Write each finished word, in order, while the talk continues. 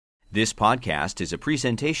This podcast is a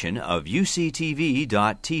presentation of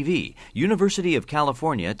UCTV.tv, University of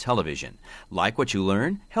California Television. Like what you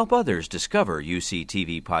learn? Help others discover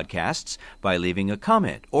UCTV podcasts by leaving a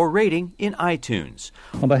comment or rating in iTunes.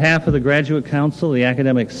 On behalf of the Graduate Council of the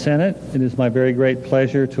Academic Senate, it is my very great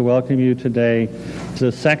pleasure to welcome you today to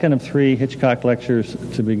the second of three Hitchcock lectures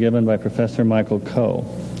to be given by Professor Michael Coe.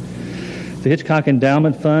 The Hitchcock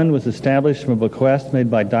Endowment Fund was established from a bequest made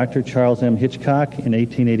by Dr. Charles M. Hitchcock in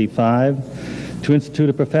 1885 to institute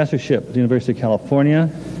a professorship at the University of California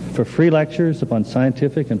for free lectures upon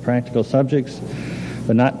scientific and practical subjects,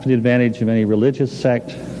 but not for the advantage of any religious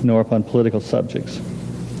sect nor upon political subjects.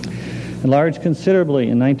 Enlarged considerably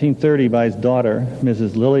in 1930 by his daughter,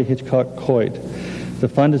 Mrs. Lily Hitchcock Coit, the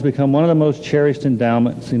fund has become one of the most cherished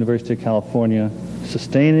endowments at the University of California,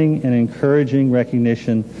 sustaining and encouraging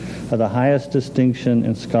recognition of the highest distinction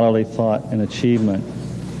in scholarly thought and achievement.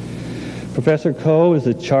 Professor Coe is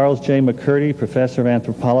the Charles J. McCurdy Professor of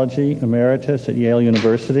Anthropology Emeritus at Yale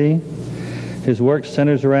University. His work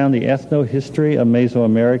centers around the ethnohistory of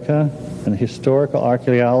Mesoamerica and the historical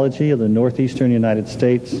archaeology of the northeastern United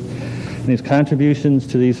States, and his contributions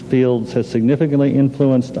to these fields has significantly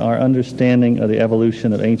influenced our understanding of the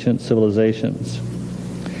evolution of ancient civilizations.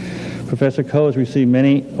 Professor Coe has received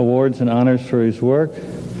many awards and honors for his work,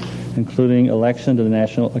 including election to the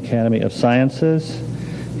National Academy of Sciences.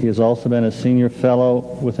 He has also been a senior fellow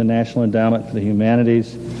with the National Endowment for the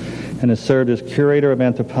Humanities and has served as curator of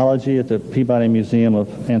anthropology at the Peabody Museum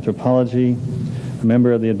of Anthropology, a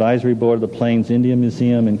member of the advisory board of the Plains Indian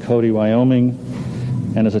Museum in Cody, Wyoming,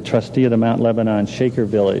 and as a trustee of the Mount Lebanon Shaker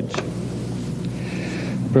Village.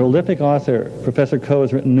 Prolific author, Professor Coe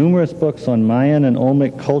has written numerous books on Mayan and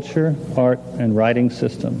Olmec culture, art, and writing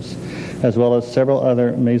systems, as well as several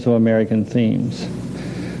other Mesoamerican themes.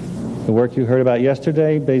 The work you heard about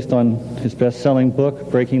yesterday, based on his best-selling book,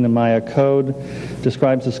 Breaking the Maya Code,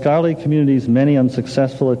 describes the scholarly community's many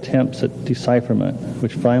unsuccessful attempts at decipherment,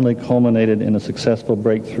 which finally culminated in a successful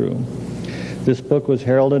breakthrough. This book was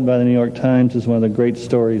heralded by the New York Times as one of the great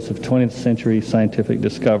stories of 20th century scientific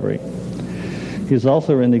discovery. He has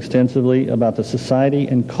also written extensively about the society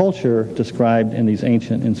and culture described in these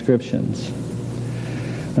ancient inscriptions.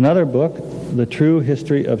 Another book, The True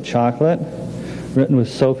History of Chocolate, written with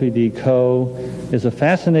Sophie D. Coe, is a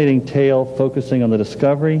fascinating tale focusing on the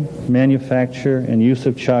discovery, manufacture, and use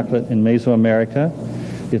of chocolate in Mesoamerica,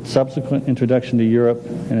 its subsequent introduction to Europe,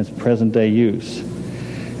 and its present-day use.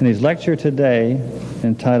 In his lecture today,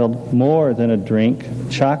 entitled More Than a Drink,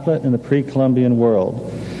 Chocolate in the Pre-Columbian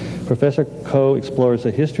World, Professor Coe explores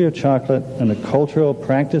the history of chocolate and the cultural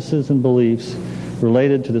practices and beliefs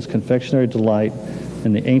related to this confectionery delight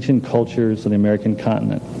in the ancient cultures of the American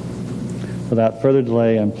continent. Without further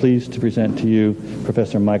delay, I'm pleased to present to you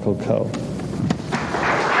Professor Michael Coe.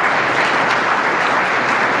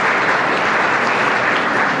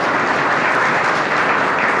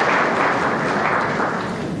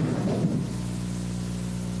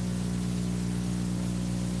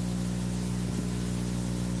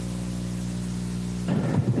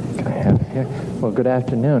 Well, good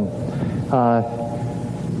afternoon.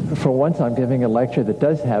 For once, I'm giving a lecture that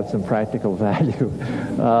does have some practical value.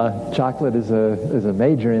 Chocolate is a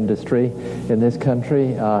major industry in this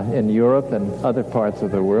country, in Europe, and other parts of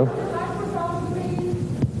the world.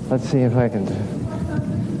 Let's see if I can...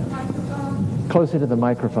 Closer to the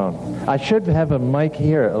microphone. I should have a mic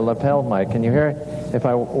here, a lapel mic. Can you hear it if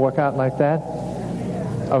I walk out like that?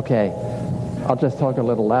 Okay. I'll just talk a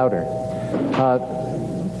little louder.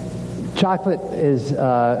 Chocolate is,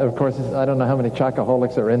 of course, I don't know how many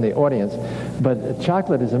chocoholics are in the audience, but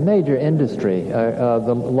chocolate is a major industry.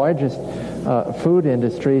 The largest food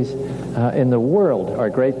industries in the world are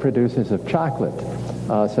great producers of chocolate,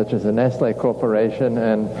 such as the Nestle Corporation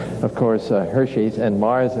and, of course, Hershey's and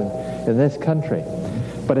Mars in this country.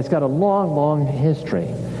 But it's got a long, long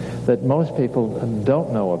history that most people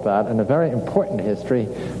don't know about, and a very important history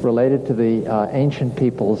related to the ancient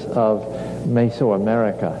peoples of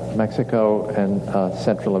Mesoamerica, Mexico and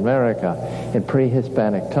Central America in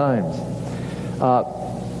pre-Hispanic times.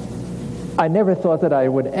 I never thought that I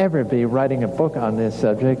would ever be writing a book on this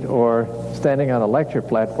subject or standing on a lecture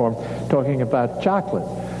platform talking about chocolate.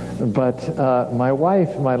 But my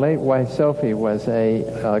wife, my late wife Sophie, was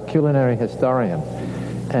a culinary historian,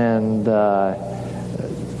 and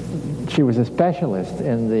she was a specialist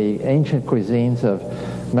in the ancient cuisines of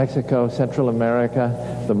Mexico, Central America,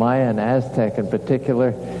 the Maya and Aztec in particular,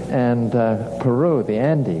 and Peru, the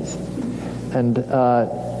Andes. And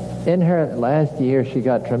in her last year, she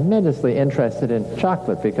got tremendously interested in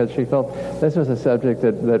chocolate because she felt this was a subject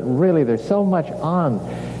that really there's so much on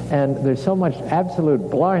And there's so much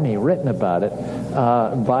absolute blarney written about it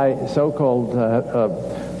by so-called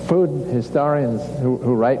food historians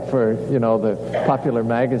who write for, the popular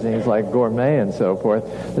magazines like Gourmet and so forth,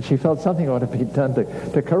 that she felt something ought to be done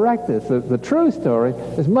to correct this. The true story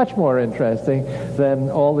is much more interesting than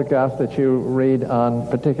all the guff that you read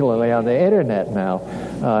particularly on the internet now.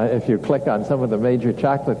 If you click on some of the major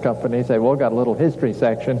chocolate companies, they've all got a little history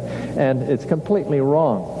section, and it's completely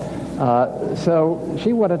wrong. So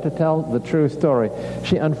she wanted to tell the true story.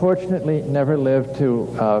 She unfortunately never lived to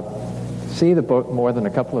see the book more than a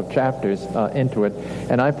couple of chapters into it,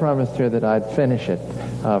 and I promised her that I'd finish it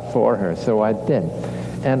for her, so I did.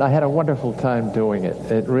 And I had a wonderful time doing it.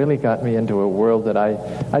 It really got me into a world that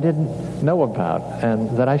I didn't know about, and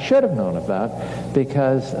that I should have known about,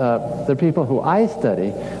 because the people who I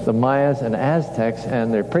study, the Mayas and Aztecs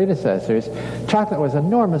and their predecessors, chocolate was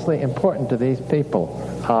enormously important to these people.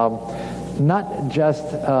 Not just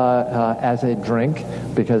as a drink,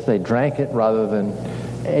 because they drank it rather than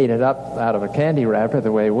ate it up out of a candy wrapper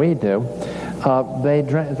the way we do.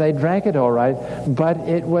 They drank it all right, but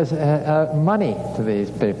it was money to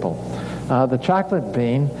these people. The chocolate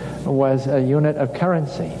bean was a unit of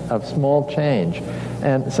currency, of small change.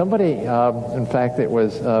 And somebody, in fact, it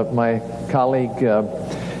was my colleague,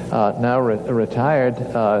 now retired,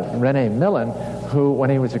 Rene Millen, who, when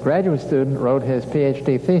he was a graduate student, wrote his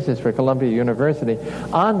PhD thesis for Columbia University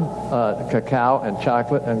on cacao and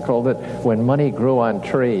chocolate and called it "When Money Grew on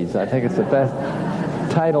Trees." I think it's the best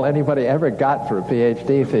title anybody ever got for a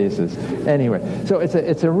PhD thesis. Anyway, so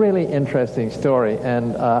it's a really interesting story,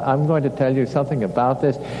 and I'm going to tell you something about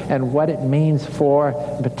this and what it means for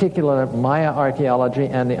particular Maya archaeology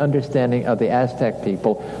and the understanding of the Aztec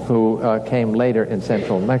people who came later in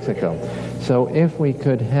central Mexico. So if we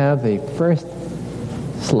could have the first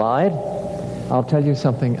slide, I'll tell you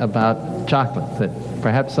something about chocolate that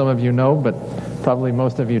perhaps some of you know, but probably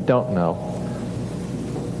most of you don't know.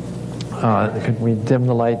 Could we dim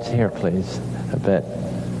the lights here, please, a bit?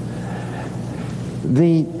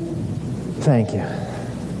 Thank you.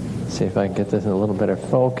 Let's see if I can get this in a little better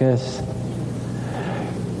focus.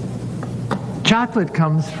 Chocolate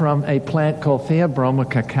comes from a plant called Theobroma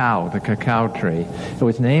cacao, the cacao tree. It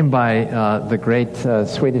was named by the great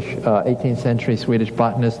Swedish 18th century Swedish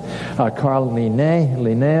botanist Carl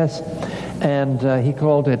Linnaeus, and he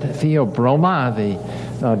called it Theobroma, the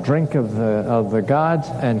drink of the gods,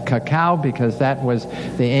 and cacao because that was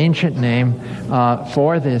the ancient name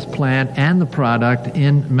for this plant and the product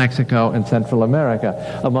in Mexico and Central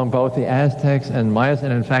America, among both the Aztecs and Mayas,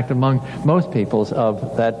 and in fact among most peoples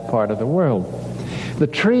of that part of the world. The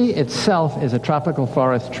tree itself is a tropical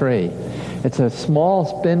forest tree. It's a small,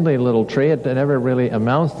 spindly little tree. It never really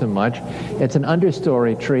amounts to much. It's an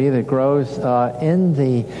understory tree that grows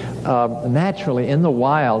naturally in the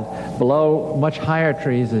wild below much higher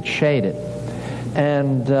trees that shade it.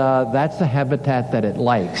 And that's the habitat that it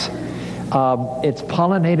likes. It's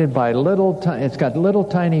pollinated by it's got little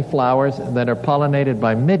tiny flowers that are pollinated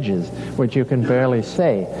by midges, which you can barely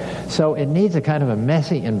see. So it needs a kind of a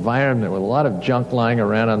messy environment with a lot of junk lying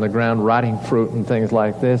around on the ground, rotting fruit and things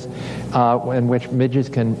like this, in which midges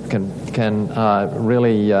can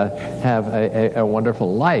really have a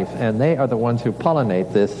wonderful life. And they are the ones who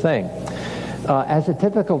pollinate this thing. As a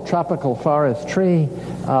typical tropical forest tree,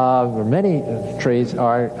 many trees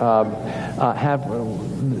have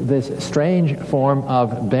this strange form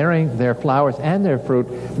of bearing their flowers and their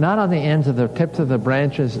fruit not on the ends of the tips of the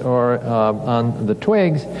branches or on the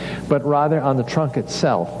twigs, but rather on the trunk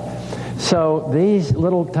itself. So these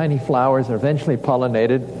little tiny flowers are eventually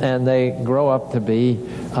pollinated, and they grow up to be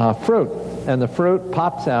fruit. And the fruit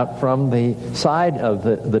pops out from the side of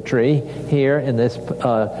the tree here in this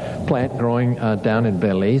plant growing down in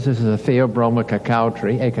Belize. This is a Theobroma cacao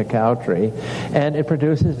tree, and it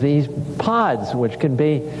produces these pods, which can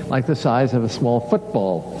be like the size of a small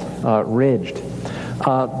football, ridged.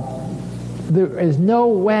 There is no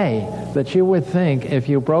way that you would think, if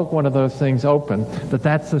you broke one of those things open, that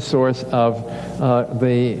that's the source of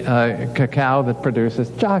the cacao that produces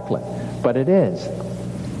chocolate, but it is.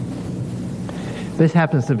 This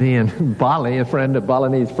happens to be in Bali, a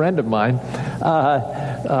Balinese friend of mine.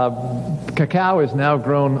 Cacao is now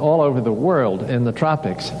grown all over the world in the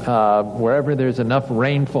tropics. Wherever there's enough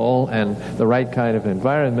rainfall and the right kind of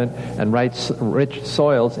environment and rich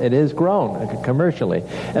soils, it is grown commercially.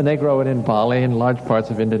 And they grow it in Bali and large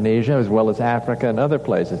parts of Indonesia, as well as Africa and other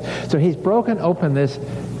places. So he's broken open this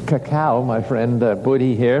cacao, my friend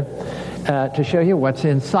Budi here, to show you what's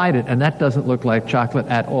inside it. And that doesn't look like chocolate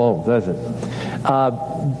at all, does it?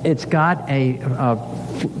 It's got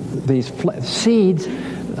these seeds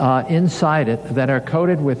inside it that are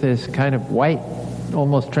coated with this kind of white,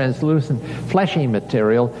 almost translucent, fleshy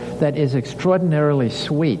material that is extraordinarily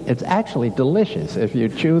sweet. It's actually delicious. If you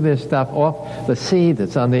chew this stuff off the seed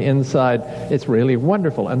that's on the inside, it's really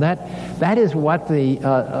wonderful. And that is what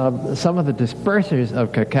some of the dispersers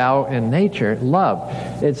of cacao in nature love.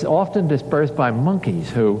 It's often dispersed by monkeys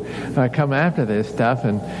who come after this stuff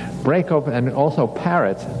and break open, and also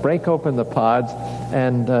parrots, break open the pods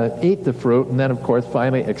and eat the fruit, and then, of course,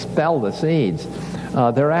 finally expel the seeds.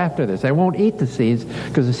 They're after this. They won't eat the seeds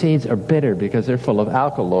because the seeds are bitter because they're full of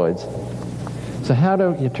alkaloids. So how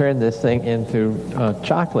do you turn this thing into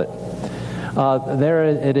chocolate? There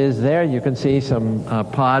it is there. You can see some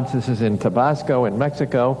pods. This is in Tabasco in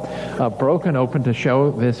Mexico, broken open to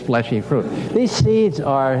show this fleshy fruit. These seeds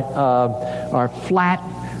are flat.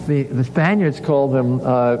 The Spaniards call them,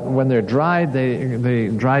 when they're dried, they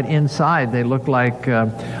dried inside, they look like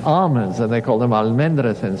almonds, and they call them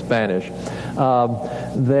almendras in Spanish.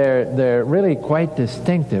 They're really quite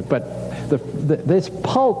distinctive, but this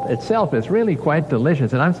pulp itself is really quite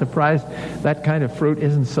delicious, and I'm surprised that kind of fruit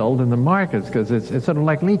isn't sold in the markets, because it's sort of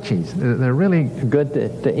like lychees. They're really good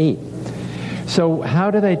to eat. So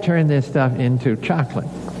how do they turn this stuff into chocolate?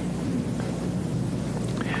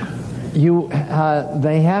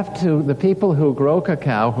 They have to, the people who grow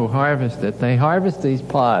cacao, who harvest it, they harvest these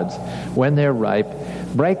pods when they're ripe,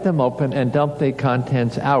 break them open, and dump the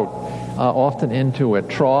contents out, often into a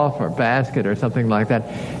trough or basket or something like that.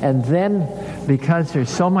 And then, because there's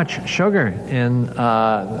so much sugar in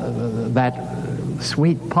that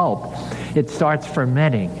sweet pulp, it starts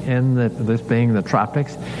fermenting in this being the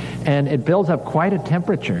tropics, and it builds up quite a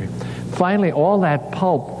temperature. Finally, all that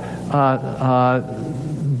pulp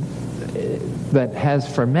that has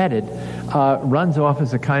fermented runs off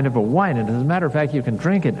as a kind of a wine. And as a matter of fact, you can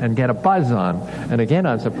drink it and get a buzz on. And again,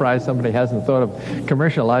 I'm surprised somebody hasn't thought of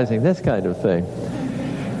commercializing this kind of thing.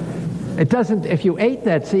 It doesn't, if you ate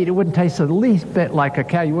that seed, it wouldn't taste the least bit like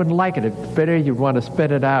cacao. You wouldn't like it. It's bitter. You'd want to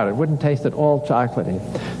spit it out. It wouldn't taste at all chocolatey.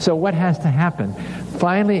 So what has to happen?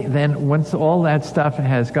 Finally, then, once all that stuff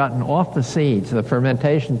has gotten off the seeds, the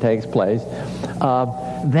fermentation takes place,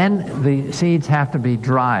 then the seeds have to be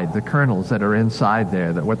dried, the kernels that are inside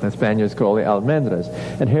there, what the Spaniards call the almendras.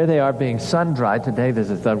 And here they are being sun-dried. Today this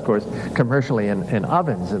is done, of course, commercially in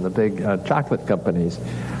ovens in the big chocolate companies.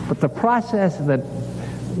 But the process that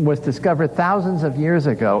was discovered thousands of years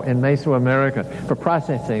ago in Mesoamerica for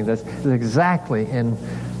processing this is exactly in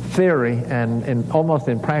theory and almost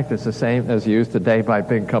in practice the same as used today by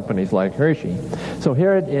big companies like Hershey. So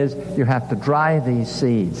here it is, you have to dry these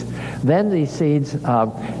seeds. Then these seeds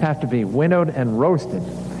have to be winnowed and roasted.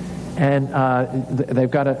 And they've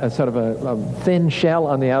got a sort of a thin shell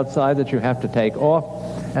on the outside that you have to take off,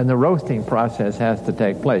 and the roasting process has to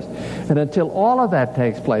take place. And until all of that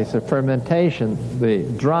takes place, the fermentation, the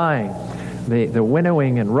drying, the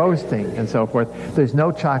winnowing and roasting and so forth, there's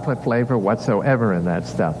no chocolate flavor whatsoever in that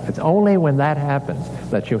stuff. It's only when that happens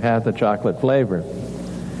that you have the chocolate flavor.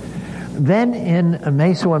 Then in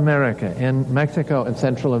Mesoamerica, in Mexico and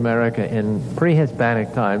Central America, in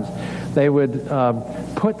pre-Hispanic times, they would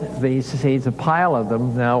put these seeds, a pile of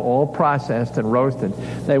them, now all processed and roasted.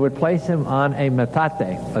 They would place them on a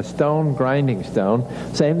metate, a stone, grinding stone,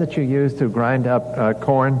 same that you use to grind up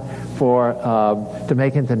corn to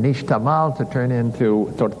make into nixtamal, to turn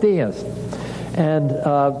into tortillas.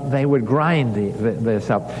 And they would grind this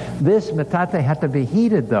up. This metate had to be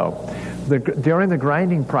heated, though. During the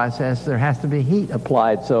grinding process, there has to be heat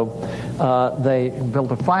applied, so they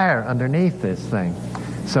built a fire underneath this thing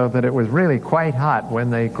so that it was really quite hot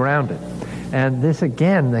when they ground it. And this,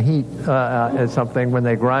 again, the heat is something, when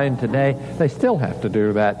they grind today, they still have to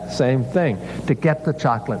do that same thing to get the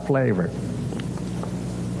chocolate flavor.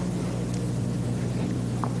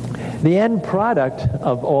 The end product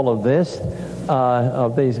of all of this,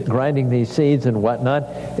 of these grinding these seeds and whatnot,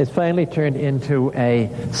 is finally turned into a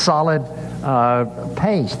solid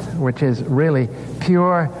paste, which is really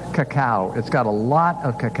pure cacao. It's got a lot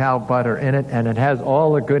of cacao butter in it, and it has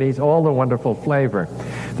all the goodies, all the wonderful flavor.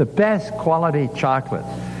 The best quality chocolate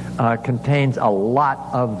contains a lot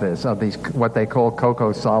of these what they call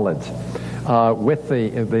cocoa solids, with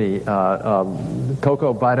the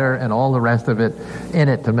cocoa butter and all the rest of it in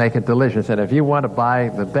it to make it delicious. And if you want to buy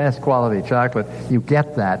the best quality chocolate, you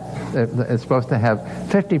get that. It's supposed to have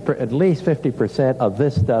at least 50% of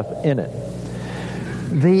this stuff in it.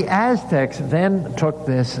 The Aztecs then took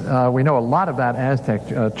this, we know a lot about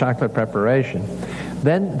Aztec chocolate preparation.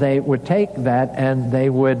 Then they would take that and they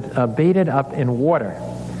would beat it up in water.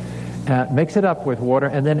 Mix it up with water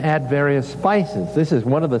and then add various spices. This is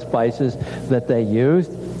one of the spices that they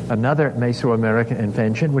used. another Mesoamerican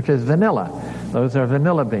invention, which is vanilla. Those are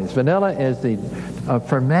vanilla beans. Vanilla is the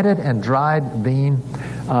fermented and dried bean,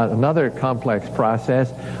 another complex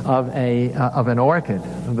process of an orchid,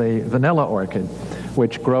 the vanilla orchid,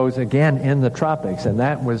 which grows again in the tropics, and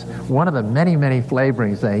that was one of the many, many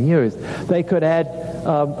flavorings they used. They could add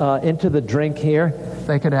into the drink here,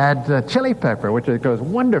 they could add chili pepper, which goes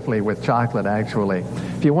wonderfully with chocolate, actually.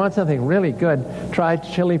 If you want something really good, try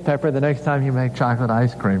chili pepper the next time you make chocolate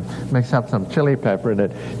ice cream. Mix up some chili pepper in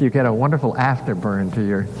it. You get a wonderful afterburn to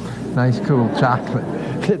your nice, cool chocolate.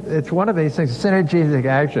 It's one of these things, synergistic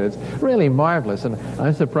action. It's really marvelous, and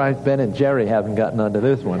I'm surprised Ben and Jerry haven't gotten onto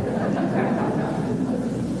this one.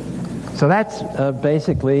 So that's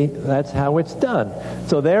basically, that's how it's done.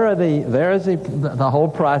 So there's the whole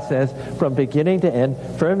process from beginning to end: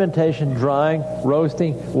 fermentation, drying,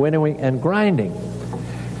 roasting, winnowing, and grinding.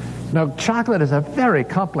 Now, chocolate is a very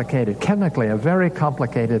complicated, chemically, a very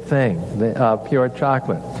complicated thing, pure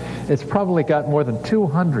chocolate. It's probably got more than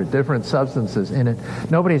 200 different substances in it.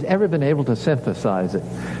 Nobody's ever been able to synthesize it,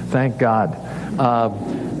 thank God.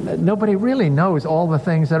 Nobody really knows all the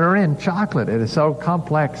things that are in chocolate. It is so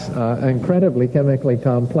complex, incredibly chemically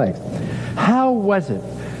complex. How was it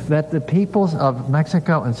that the peoples of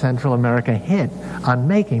Mexico and Central America hit on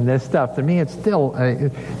making this stuff? To me, it's still,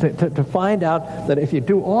 to find out that if you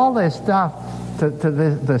do all this stuff to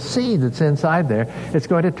the seed that's inside there, it's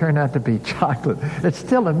going to turn out to be chocolate. It's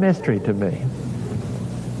still a mystery to me.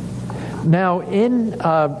 Now, in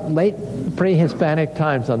late pre-Hispanic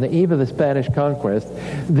times, on the eve of the Spanish conquest,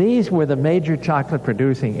 these were the major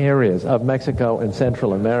chocolate-producing areas of Mexico and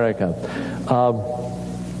Central America,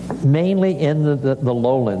 mainly in the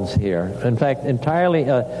lowlands here. In fact, entirely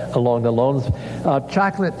along the lowlands.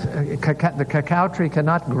 The cacao tree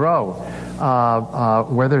cannot grow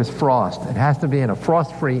where there's frost. It has to be in a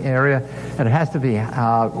frost-free area, and it has to be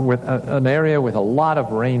with an area with a lot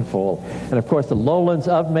of rainfall. And of course, the lowlands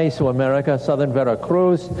of Mesoamerica, southern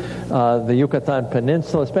Veracruz, the Yucatan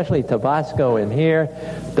Peninsula, especially Tabasco in here,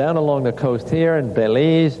 down along the coast here in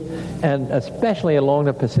Belize, and especially along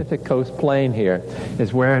the Pacific Coast Plain here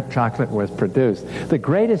is where chocolate was produced. The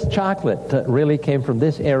greatest chocolate really came from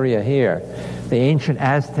this area here, the ancient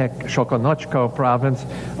Aztec Xoconochco province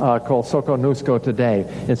called Soconusco today.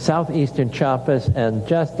 It's southeastern Chiapas and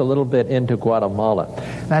just a little bit into Guatemala.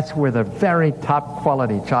 That's where the very top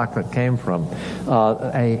quality chocolate came from.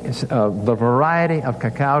 The variety of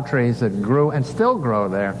cacao trees that grew and still grow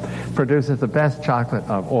there produces the best chocolate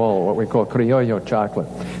of all, what we call criollo chocolate.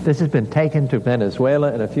 This has been taken to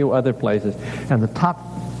Venezuela and a few other places, and the top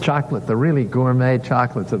chocolate, the really gourmet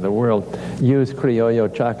chocolates of the world, use criollo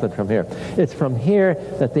chocolate from here. It's from here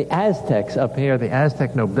that the Aztecs up here, the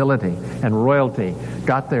Aztec nobility and royalty,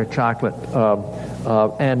 got their chocolate,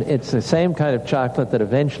 and it's the same kind of chocolate that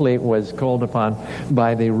eventually was called upon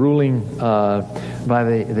by the ruling, by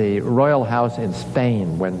the royal house in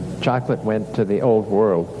Spain when chocolate went to the old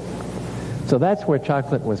world. So that's where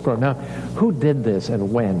chocolate was grown. Now, who did this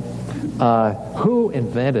and when? Who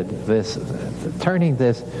invented this, turning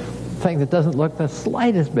this thing that doesn't look the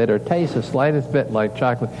slightest bit or taste the slightest bit like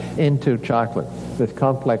chocolate into chocolate, this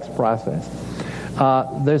complex process?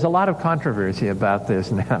 There's a lot of controversy about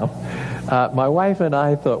this now. My wife and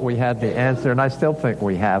I thought we had the answer, and I still think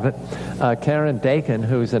we have it. Karen Dakin,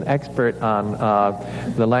 who's an expert on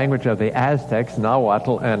the language of the Aztecs,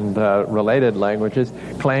 Nahuatl, and related languages,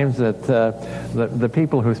 claims that the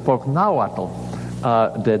people who spoke Nahuatl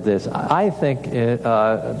did this. I think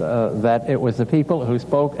that it was the people who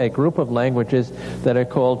spoke a group of languages that are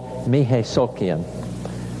called Mihesokian,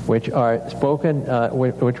 which are spoken,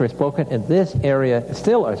 which were spoken in this area,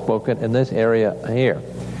 still are spoken in this area here.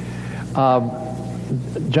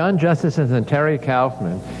 John Justice and Terry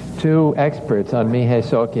Kaufman, two experts on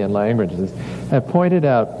Mihesokian languages, have pointed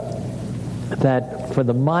out that for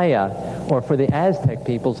the Maya, or for the Aztec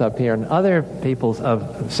peoples up here and other peoples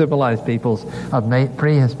of civilized peoples of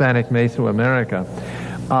pre-Hispanic Mesoamerica,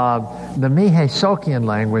 the Mihesokian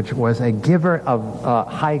language was a giver of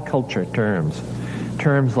high culture terms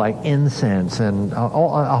like incense and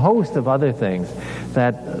a host of other things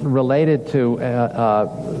that related to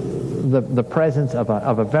the presence of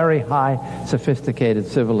a very high, sophisticated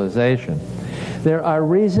civilization. There are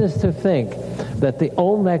reasons to think that the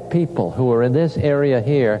Olmec people who were in this area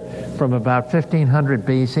here from about 1500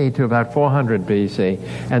 BC to about 400 BC,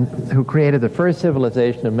 and who created the first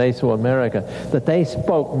civilization of Mesoamerica, that they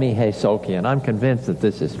spoke Mihesokian. I'm convinced that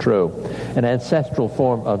this is true. An ancestral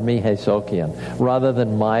form of Mihesokian, rather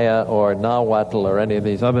than Maya or Nahuatl or any of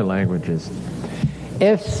these other languages.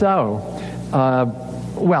 If so,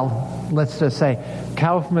 well, let's just say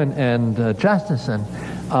Kaufman and Justison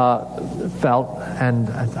felt, and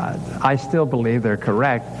I still believe they're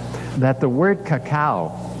correct, that the word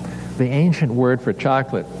cacao, the ancient word for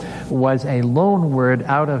chocolate, was a loan word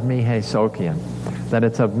out of Mihe-Sokian, that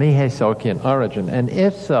it's of Mihe-Sokian origin. And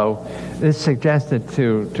if so, this suggested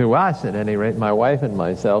to us, at any rate, my wife and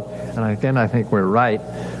myself, and again I think we're right,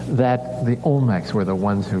 that the Olmecs were the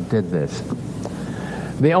ones who did this.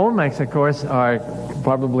 The Olmecs, of course, are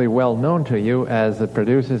probably well known to you as the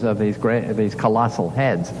producers of these colossal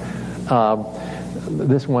heads.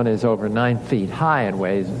 This one is over 9 feet high and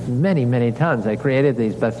weighs many, many tons. They created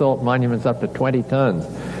these basalt monuments up to 20 tons.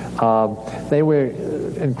 They were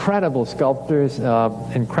incredible sculptors,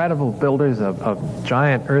 incredible builders of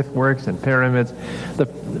giant earthworks and pyramids. The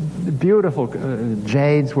beautiful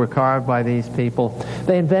jades were carved by these people.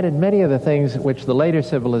 They invented many of the things which the later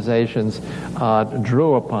civilizations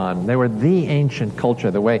drew upon. They were the ancient culture,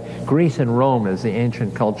 the way Greece and Rome is the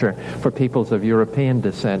ancient culture for peoples of European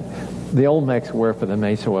descent. The Olmecs were for the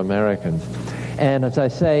Mesoamericans. And as I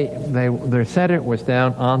say, their center was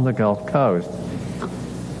down on the Gulf Coast,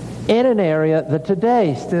 in an area that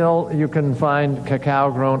today still you can find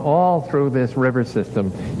cacao grown all through this river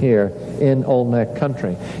system here in Olmec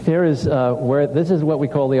country. Here is this is what we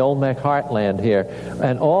call the Olmec heartland here,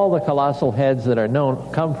 and all the colossal heads that are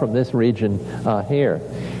known come from this region here.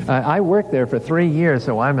 I worked there for 3 years,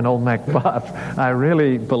 so I'm an Olmec buff. I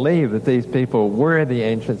really believe that these people were the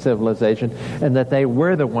ancient civilization and that they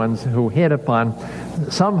were the ones who hit upon,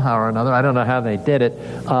 somehow or another, I don't know how they did it,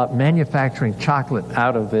 manufacturing chocolate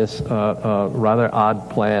out of this rather odd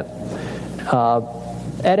plant.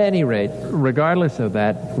 At any rate, regardless of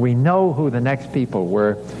that, we know who the next people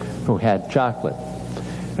were who had chocolate.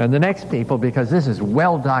 And the next people, because this is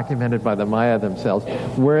well documented by the Maya themselves,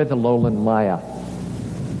 were the lowland Maya.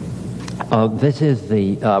 This is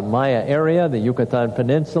the Maya area, the Yucatan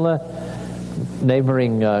Peninsula,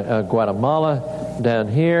 neighboring Guatemala down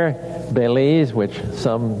here, Belize, which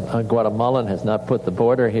some Guatemalan has not put the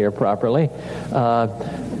border here properly,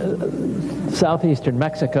 southeastern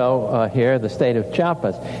Mexico here, the state of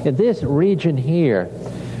Chiapas. In this region here,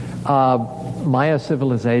 Maya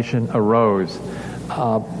civilization arose.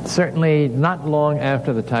 Certainly not long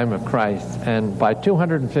after the time of Christ, and by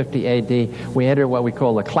 250 AD we enter what we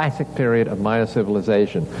call the classic period of Maya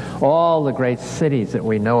civilization. All the great cities that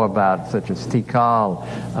we know about, such as Tikal,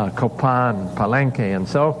 Copan, Palenque, and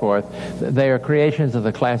so forth, they are creations of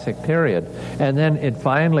the classic period. And then it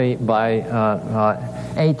finally, by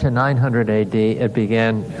 8 to 900 AD, it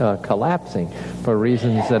began collapsing for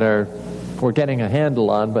reasons that we're getting a handle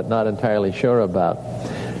on but not entirely sure about.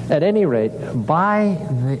 At any rate, by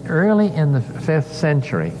early in the 5th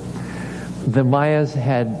century, the Mayas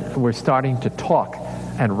were starting to talk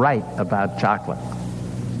and write about chocolate.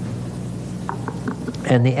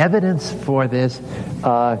 And the evidence for this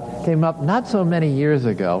came up not so many years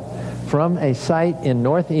ago from a site in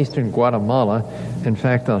northeastern Guatemala. In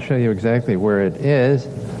fact, I'll show you exactly where it is.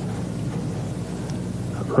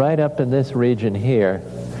 Right up in this region here,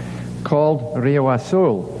 called Rio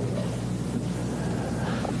Azul.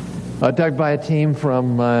 Dug by a team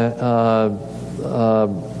from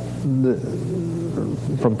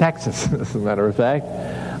Texas, as a matter of fact,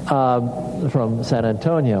 from San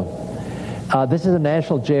Antonio. This is a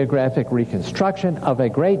National Geographic reconstruction of a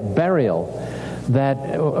great burial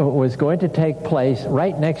that was going to take place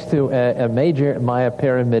right next to a major Maya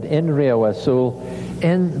pyramid in Rio Azul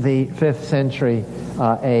in the 5th century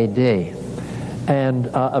AD. And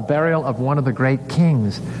a burial of one of the great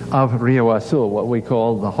kings of Rio Azul, what we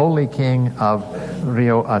call the Holy King of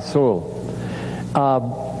Rio Azul.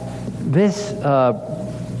 This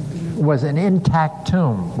was an intact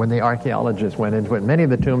tomb when the archaeologists went into it. Many of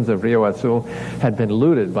the tombs of Rio Azul had been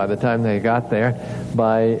looted by the time they got there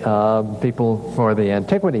by people for the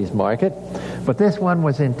antiquities market, but this one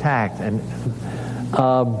was intact, and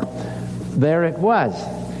there it was.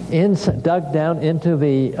 Dug down into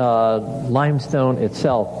the limestone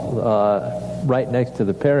itself, right next to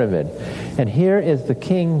the pyramid. And here is the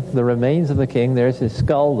king, the remains of the king. There's his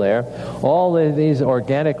skull there. All of these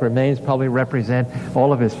organic remains probably represent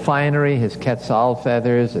all of his finery, his quetzal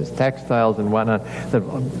feathers, his textiles and whatnot, the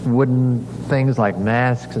wooden things like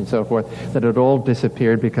masks and so forth, that had all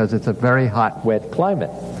disappeared because it's a very hot, wet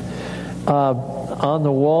climate. On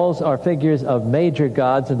the walls are figures of major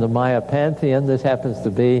gods in the Maya pantheon. This happens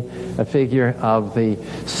to be a figure of the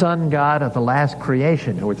sun god of the last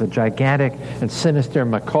creation, who was a gigantic and sinister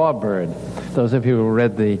macaw bird. Those of you who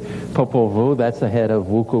read the Popol Vuh, that's the head of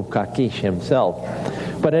Wukub Kakish himself.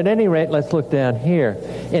 But at any rate, let's look down here.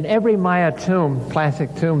 In every Maya tomb,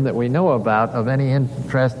 classic tomb that we know about of any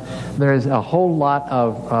interest, there's a whole lot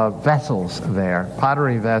of vessels there,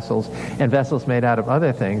 pottery vessels, and vessels made out of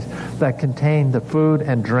other things that contain the food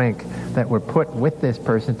and drink that were put with this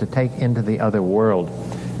person to take into the other world.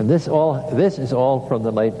 And this is all from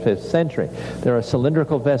the late 5th century. There are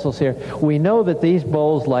cylindrical vessels here. We know that these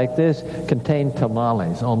bowls like this contain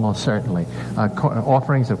tamales, almost certainly,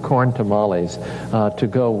 offerings of corn tamales to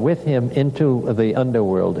go with him into the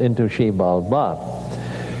underworld, into Xibalba.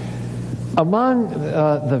 Among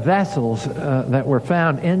the vessels that were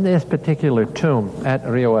found in this particular tomb at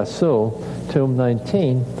Rio Azul, tomb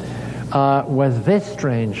 19, was this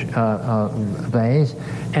strange vase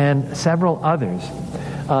and several others.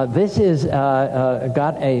 This is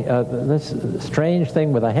got this strange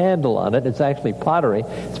thing with a handle on it. It's actually pottery.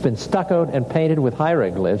 It's been stuccoed and painted with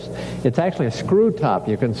hieroglyphs. It's actually a screw top.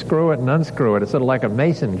 You can screw it and unscrew it. It's sort of like a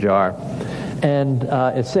mason jar. And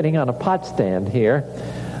it's sitting on a pot stand here.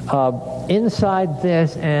 Inside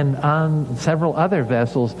this and on several other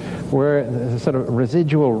vessels were sort of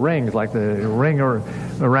residual rings, like the ring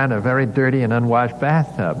around a very dirty and unwashed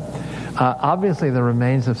bathtub. Obviously the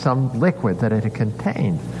remains of some liquid that it had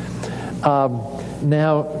contained.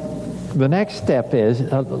 Now, the next step is,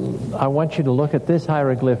 I want you to look at this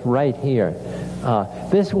hieroglyph right here.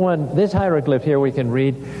 This hieroglyph here we can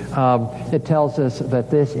read, it tells us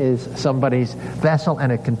that this is somebody's vessel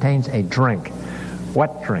and it contains a drink.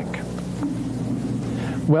 What drink?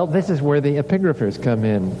 Well, this is where the epigraphers come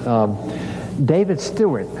in. David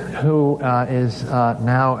Stewart, who is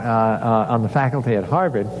now on the faculty at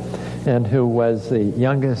Harvard, and who was the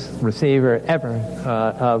youngest receiver ever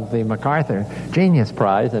of the MacArthur Genius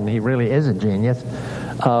Prize, and he really is a genius.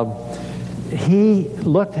 He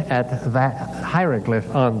looked at that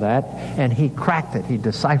hieroglyph on that, and he cracked it. He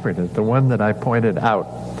deciphered it, the one that I pointed out.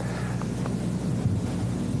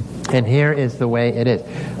 And here is the way it is.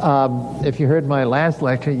 If you heard my last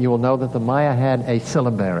lecture, you will know that the Maya had a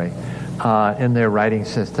syllabary in their writing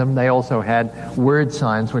system. They also had word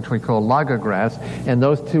signs, which we call logographs, and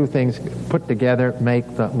those two things put together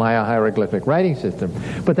make the Maya hieroglyphic writing system.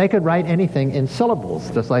 But they could write anything in syllables,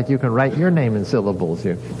 just like you can write your name in syllables.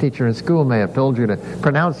 Your teacher in school may have told you to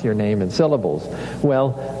pronounce your name in syllables.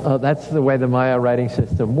 Well, that's the way the Maya writing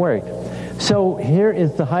system worked. So here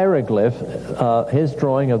is the hieroglyph, his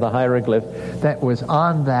drawing of the hieroglyph that was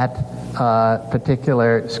on that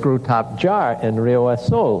particular screw-top jar in Rio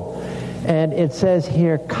Azul. And it says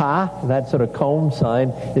here, ka, that sort of comb sign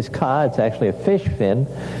is ka. It's actually a fish fin.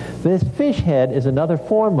 This fish head is another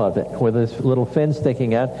form of it, where this little fin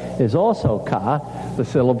sticking out is also ka, the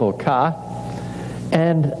syllable ka.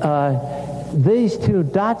 And these two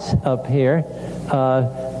dots up here,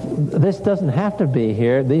 this doesn't have to be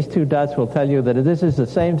here. These two dots will tell you that this is the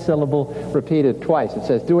same syllable repeated twice. It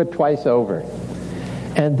says, do it twice over.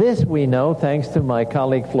 And this, we know, thanks to my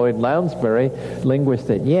colleague Floyd Lounsbury, linguist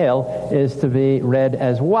at Yale, is to be read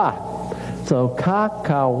as wa. So ka,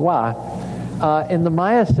 ka, wa. In the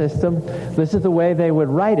Maya system, this is the way they would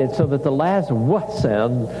write it, so that the last w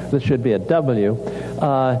sound, this should be a w,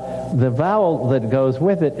 the vowel that goes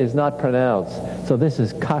with it is not pronounced. So this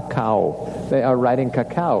is cacao. They are writing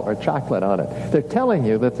cacao or chocolate on it. They're telling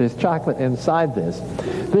you that there's chocolate inside this.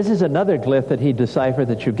 This is another glyph that he deciphered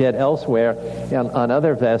that you get elsewhere on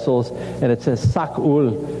other vessels, and it says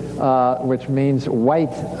sakul, which means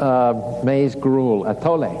white maize gruel,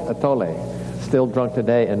 atole, still drunk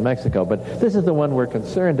today in Mexico. But this is the one we're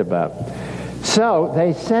concerned about. So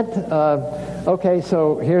they sent, okay,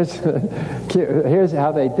 so here's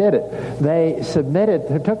how they did it. They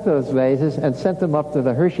took those vases and sent them up to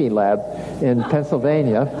the Hershey lab in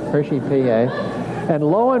Pennsylvania, Hershey, PA, and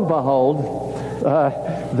lo and behold,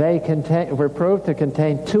 they were proved to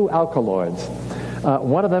contain two alkaloids.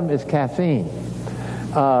 One of them is caffeine,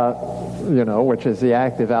 which is the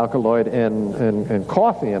active alkaloid in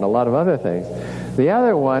coffee and a lot of other things. The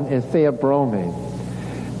other one is theobromine.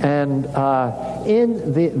 And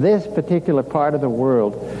in this particular part of the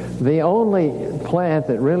world, the only plant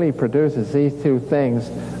that really produces these two things,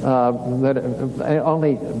 the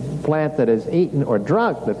only plant that is eaten or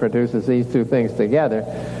drunk that produces these two things together,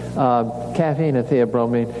 caffeine and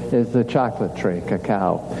theobromine, is the chocolate tree,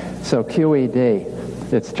 cacao. So QED.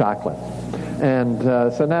 it's chocolate. And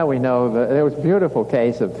so now we know that there was a beautiful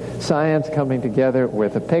case of science coming together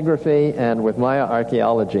with epigraphy and with Maya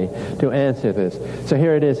archaeology to answer this. So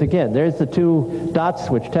here it is again. There's the two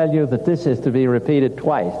dots which tell you that this is to be repeated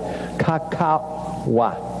twice. Cacao.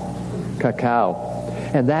 Cacao.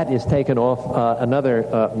 And that is taken off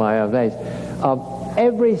another Maya vase.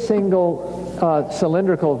 Every single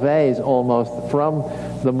cylindrical vase almost from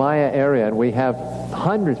the Maya area, and we have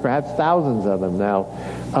hundreds, perhaps thousands of them now,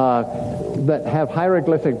 that have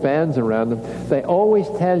hieroglyphic bands around them, they always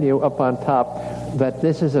tell you up on top that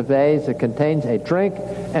this is a vase that contains a drink,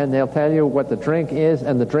 and they'll tell you what the drink is,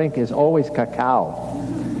 and the drink is always cacao.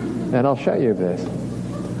 And I'll show you this.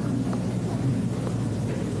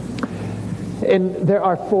 There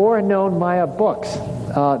are 4 known Maya books.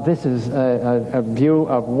 This is a view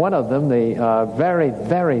of one of them, the very,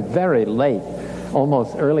 very, very late,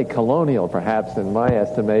 almost early colonial, perhaps, in my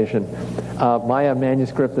estimation, Maya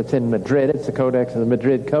manuscript that's in Madrid. It's the Codex, the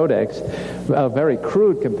Madrid Codex, very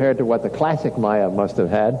crude compared to what the classic Maya must have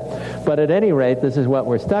had. But at any rate, this is what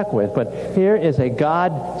we're stuck with. But here is a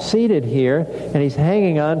god seated here, and he's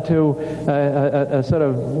hanging on to a sort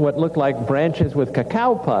of what look like branches with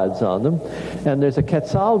cacao pods on them. And there's a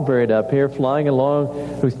quetzal bird up here flying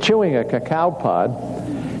along who's chewing a cacao pod.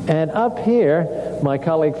 And up here, my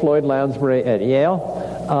colleague Floyd Lounsbury at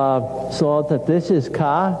Yale saw that this is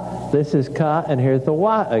ka, and here's the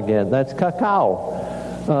wa again. That's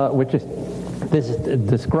cacao, which is,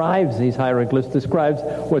 describes, these hieroglyphs describes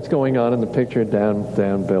what's going on in the picture down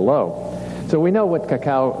below. So we know what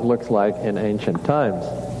cacao looks like in ancient times.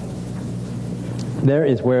 There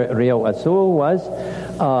is where Rio Azul was.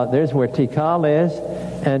 There's where Tikal is.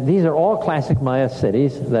 And these are all classic Maya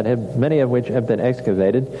cities that have, many of which have been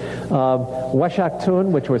excavated.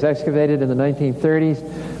 Huashactún, which was excavated in the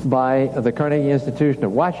 1930s by the Carnegie Institution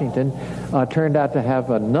of Washington, turned out to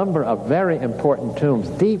have a number of very important tombs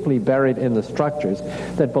deeply buried in the structures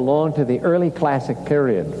that belong to the early classic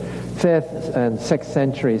period, 5th and 6th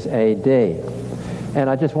centuries A.D. And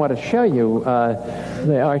I just want to show you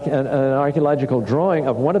an archaeological drawing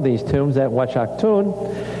of one of these tombs at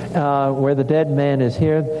Huashactún, where the dead man is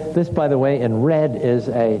here. This, by the way, in red is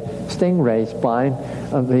a stingray spine.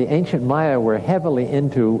 The ancient Maya were heavily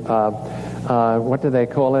into, what do they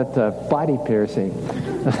call it, body piercing.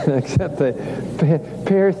 Except they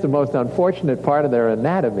pierced the most unfortunate part of their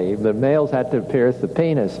anatomy. The males had to pierce the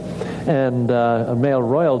penis and male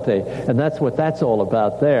royalty, and that's what that's all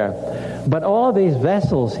about there. But all these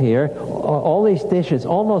vessels here, all these dishes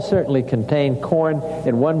almost certainly contain corn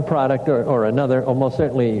in one product or another, almost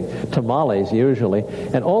certainly tamales usually.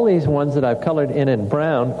 And all these ones that I've colored in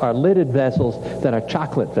brown are lidded vessels that are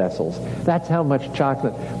chocolate vessels. That's how much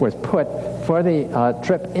chocolate was put for the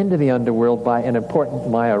trip into the underworld by an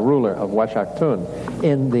important Maya ruler of Huashactún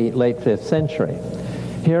in the late 5th century.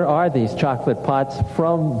 Here are these chocolate pots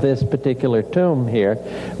from this particular tomb here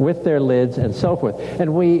with their lids and so forth.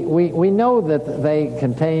 And we know that they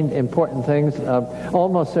contained important things,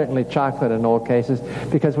 almost certainly chocolate in all cases,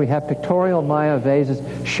 because we have pictorial Maya vases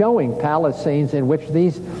showing palace scenes in which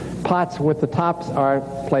these pots with the tops are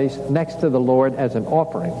placed next to the Lord as an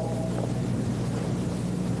offering.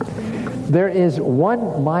 There is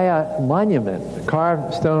one Maya monument,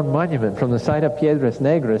 carved stone monument from the site of Piedras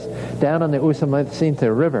Negras down on the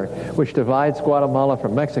Usumacinta River, which divides Guatemala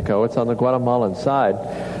from Mexico. It's on the Guatemalan side.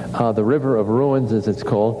 The River of Ruins, as it's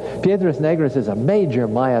called. Piedras Negras is a major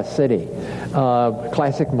Maya city,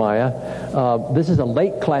 classic Maya. This is a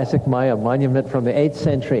late classic Maya monument from the 8th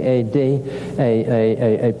century A.D.,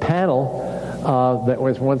 a panel that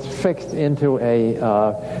was once fixed into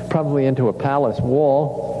probably into a palace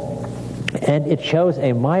wall. And it shows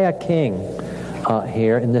a Maya king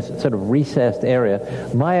here in this sort of recessed area.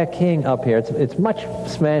 Maya king up here. It's much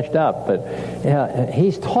smashed up, but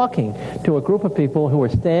he's talking to a group of people who are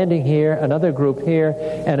standing here, another group here,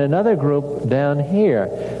 and another group down here.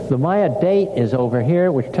 The Maya date is over here,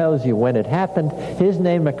 which tells you when it happened. His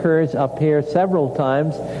name occurs up here several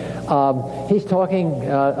times. He's talking,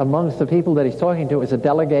 amongst the people that he's talking to is a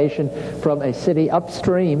delegation from a city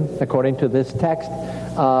upstream, according to this text,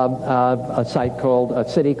 a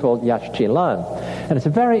city called Yaxchilan. And it's a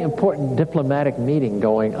very important diplomatic meeting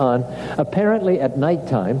going on, apparently at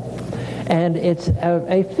nighttime, and it's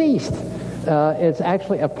a feast. It's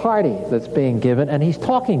actually a party that's being given, and he's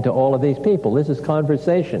talking to all of these people. This is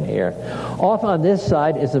conversation here. Off on this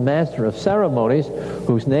side is the master of ceremonies,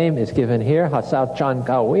 whose name is given here, Hasao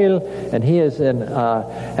Chankawil, and he is an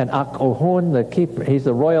Akuhun, the keeper. He's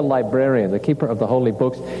the royal librarian, the keeper of the holy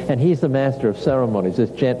books, and he's the master of ceremonies, this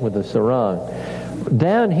gent with the sarong.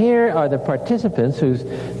 Down here are the participants whose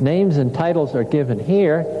names and titles are given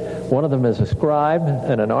here. One of them is a scribe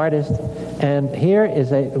and an artist. And here is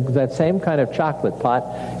that same kind of chocolate pot,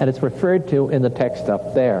 and it's referred to in the text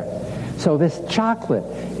up there. So this chocolate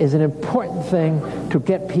is an important thing to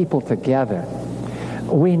get people together.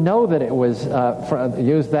 We know that it was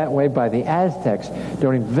used that way by the Aztecs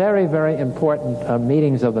during very, very important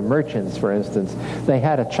meetings of the merchants, for instance. They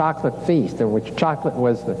had a chocolate feast in which chocolate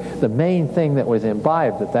was the main thing that was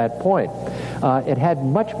imbibed at that point. It had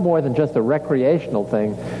much more than just a recreational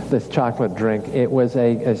thing, this chocolate drink. It was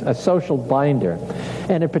a social binder.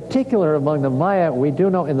 And in particular among the Maya, we do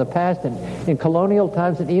know in the past, and in colonial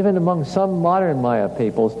times, and even among some modern Maya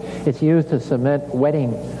peoples, it's used to cement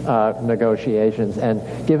wedding negotiations and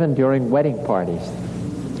given during wedding parties.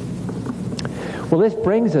 Well, this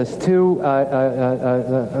brings us to one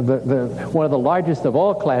of the largest of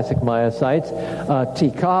all classic Maya sites,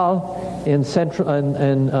 Tikal, in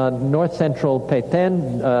north central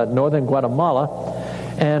Petén, northern Guatemala.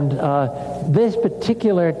 And this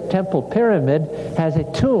particular temple pyramid has a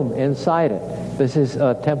tomb inside it. This is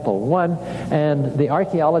Temple 1, and the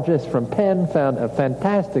archaeologists from Penn found a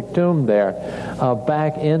fantastic tomb there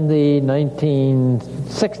back in the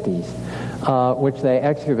 1960s, which they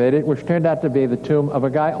excavated, which turned out to be the tomb of a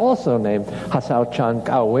guy also named Hasao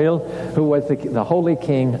Chancawil, who was the holy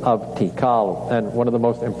king of Tikal, and one of the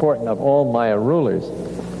most important of all Maya rulers.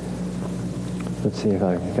 Let's see if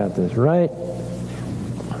I got this right.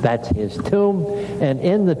 That's his tomb, and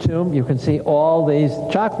in the tomb you can see all these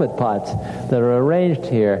chocolate pots that are arranged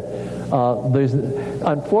here.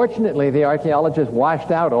 Unfortunately, the archaeologists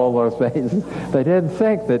washed out all those vases. They didn't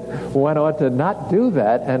think that one ought to not do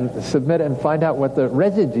that and submit and find out what the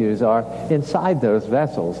residues are inside those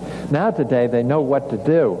vessels. Now today they know what to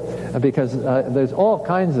do, because there's all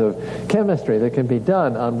kinds of chemistry that can be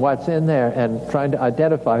done on what's in there and trying to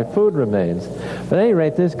identify food remains. But at any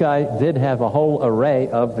rate, this guy did have a whole array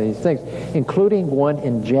of these things, including one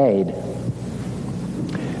in jade.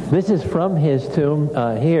 This is from his tomb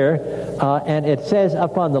here, and it says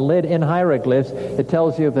up on the lid in hieroglyphs, it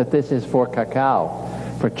tells you that this is for cacao,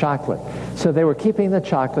 for chocolate. So they were keeping the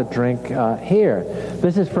chocolate drink here.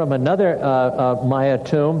 This is from another Maya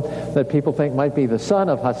tomb that people think might be the son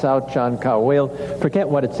of Hasao Chancawil. Forget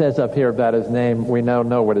what it says up here about his name. We now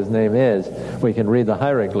know what his name is. We can read the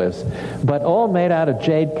hieroglyphs. But all made out of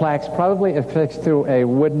jade plaques, probably affixed to a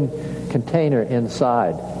wooden container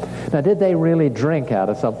inside. Now, did they really drink out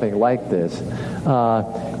of something like this?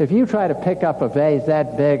 If you try to pick up a vase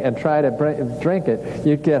that big and try to drink it,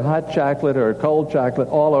 you'd get hot chocolate or cold chocolate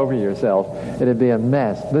all over yourself. It'd be a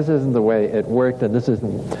mess. This isn't the way it worked, and this is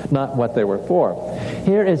not what they were for.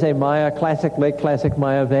 Here is a late classic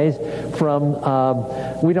Maya vase from,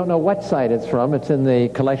 we don't know what site it's from. It's in the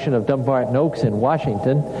collection of Dumbarton Oaks in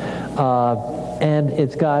Washington. And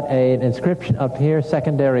it's got an inscription up here,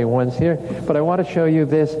 secondary ones here. But I want to show you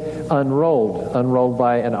this unrolled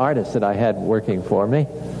by an artist that I had working for me.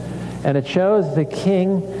 And it shows the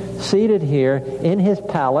king seated here in his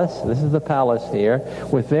palace. This is the palace here,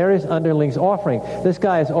 with various underlings offering. This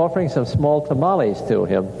guy is offering some small tamales to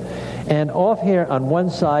him. And off here on one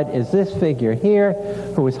side is this figure here,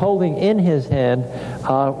 who is holding in his hand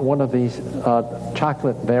one of these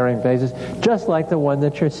chocolate-bearing vases, just like the one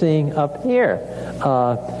that you're seeing up here.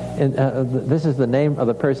 This is the name of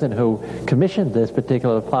the person who commissioned this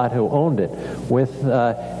particular pot, who owned it,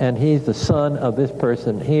 and he's the son of this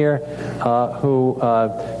person here, who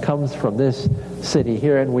comes from this city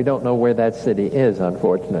here, and we don't know where that city is,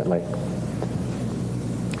 unfortunately.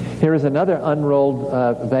 Here is another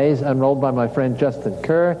unrolled vase, unrolled by my friend Justin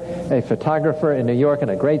Kerr, a photographer in New York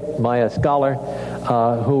and a great Maya scholar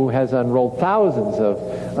who has unrolled thousands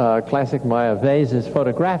of classic Maya vases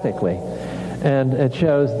photographically. And it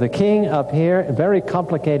shows the king up here, a very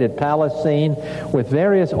complicated palace scene with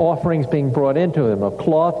various offerings being brought into him of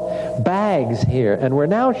cloth, bags here. And we're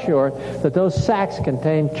now sure that those sacks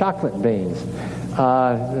contain chocolate beans.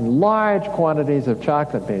 Large quantities of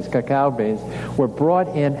chocolate beans, cacao beans, were brought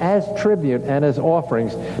in as tribute and as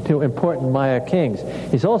offerings to important Maya kings.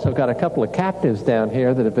 He's also got a couple of captives down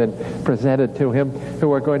here that have been presented to him,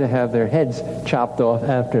 who are going to have their heads chopped off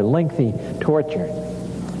after lengthy torture.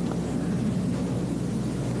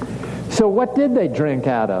 So what did they drink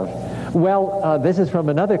out of? Well, this is from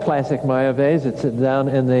another classic Maya vase. It's down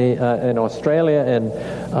in Australia in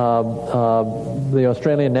the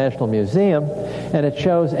Australian National Museum, and it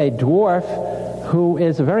shows a dwarf who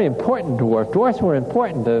is a very important dwarf. Dwarfs were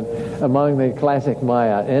important among the classic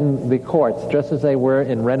Maya in the courts, just as they were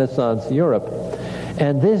in Renaissance Europe.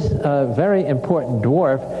 And this very important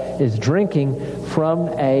dwarf is drinking from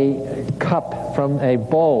a cup from a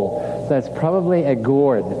bowl that's probably a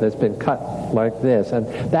gourd that's been cut like this, and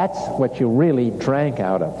that's what you really drank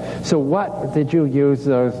out of. So what did you use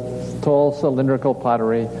those tall cylindrical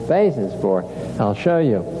pottery vases for? I'll show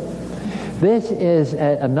you. This is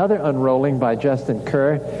another unrolling by Justin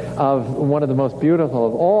Kerr of one of the most beautiful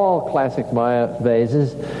of all classic Maya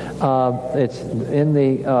vases. It's in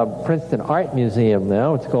the Princeton Art Museum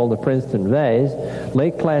now. It's called the Princeton Vase,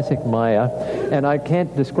 late classic Maya. And I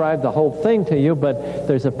can't describe the whole thing to you, but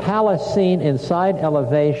there's a palace scene inside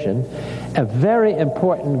elevation, a very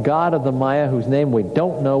important god of the Maya whose name we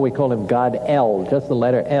don't know. We call him God El, just the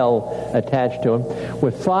letter L attached to him,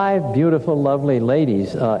 with 5 beautiful, lovely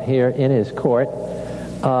ladies here in his court.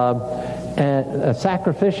 And a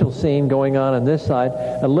sacrificial scene going on this side,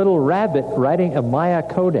 a little rabbit writing a Maya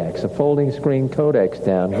codex, a folding screen codex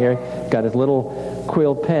down here. Got his little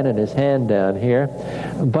quill pen in his hand down here.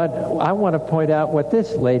 But I want to point out what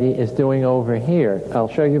this lady is doing over here. I'll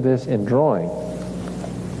show you this in drawing.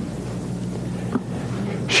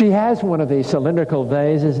 She has one of these cylindrical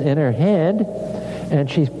vases in her hand, and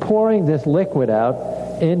she's pouring this liquid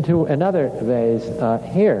out into another vase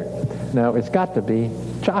here. Now, it's got to be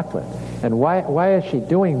chocolate. And why is she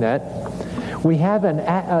doing that? We have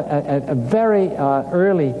a very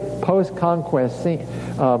early post-conquest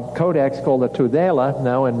codex called the Tudela,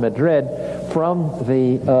 now in Madrid, from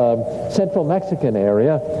the central Mexican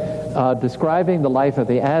area, describing the life of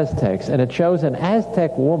the Aztecs. And it shows an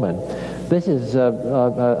Aztec woman. This is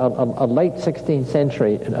a late 16th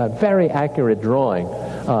century, a very accurate drawing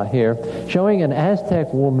here, showing an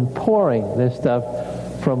Aztec woman pouring this stuff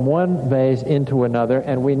from one vase into another,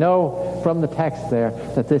 and we know from the text there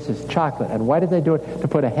that this is chocolate. And why did they do it? To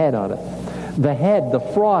put a head on it. The head, the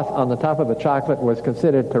froth on the top of the chocolate was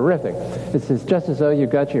considered terrific. It's just as though you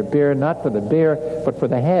got your beer not for the beer, but for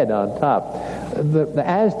the head on top. The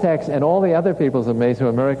Aztecs and all the other peoples of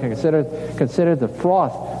Mesoamerica considered the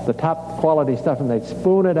froth the top quality stuff, and they'd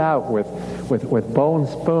spoon it out with bone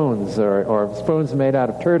spoons or spoons made out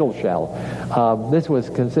of turtle shell. This was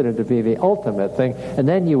considered to be the ultimate thing, and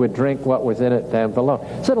then you would drink what was in it down below.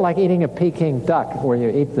 Sort of like eating a Peking duck, where you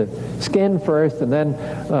eat the skin first, and then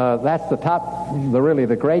that's the top, really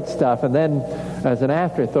the great stuff, and then as an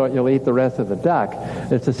afterthought you'll eat the rest of the duck.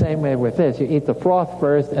 It's the same way with this. You eat the froth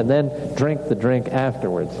first and then drink the drink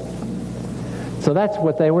afterwards. So that's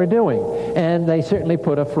what they were doing. And they certainly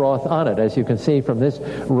put a froth on it, as you can see from this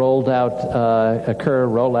rolled out, a Kerr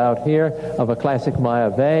rollout here of a classic Maya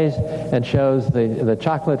vase, and shows the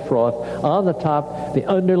chocolate froth on the top, the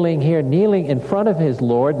underling here kneeling in front of his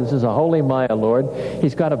lord. This is a holy Maya lord.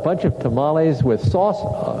 He's got a bunch of tamales with sauce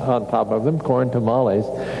on top of them, corn tamales,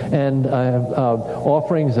 and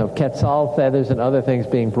offerings of quetzal feathers and other things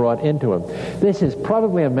being brought into him. This is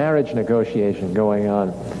probably a marriage negotiation going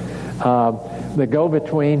on. The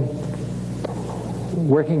go-between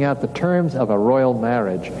working out the terms of a royal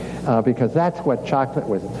marriage, because that's what chocolate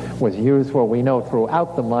was used for, we know,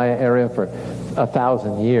 throughout the Maya area for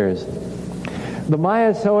 1,000 years. The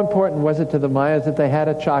Mayas, so important was it to the Mayas that they had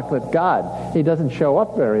a chocolate god. He doesn't show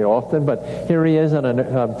up very often, but here he is on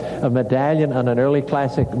a medallion on an early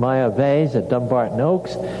classic Maya vase at Dumbarton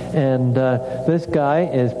Oaks, and this guy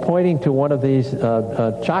is pointing to one of these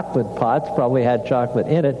chocolate pots, probably had chocolate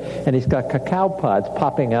in it, and he's got cacao pods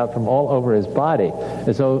popping out from all over his body,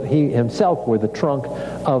 as though he himself were the trunk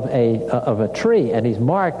of a tree, and he's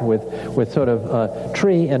marked with sort of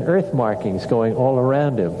tree and earth markings going all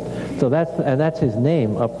around him. So that's his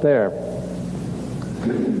name up there.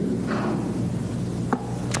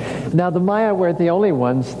 Now, the Maya were the only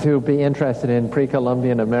ones to be interested in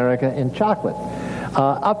pre-Columbian America in chocolate.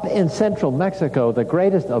 Up in central Mexico, the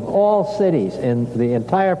greatest of all cities in the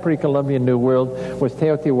entire pre-Columbian New World was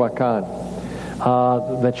Teotihuacan.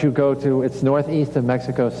 That you go to. It's northeast of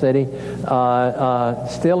Mexico City,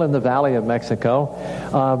 still in the Valley of Mexico.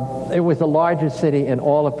 It was the largest city in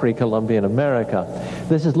all of pre-Columbian America.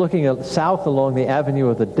 This is looking south along the Avenue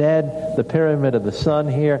of the Dead, the Pyramid of the Sun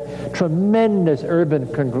here. Tremendous urban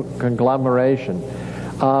conglomeration.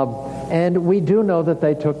 And we do know that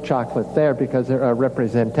they took chocolate there because there are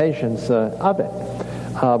representations of it.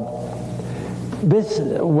 This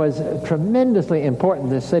was tremendously important,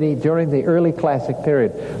 this city, during the early classic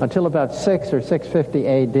period, until about 6 or 650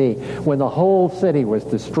 A.D., when the whole city was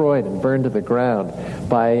destroyed and burned to the ground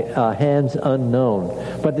by hands unknown.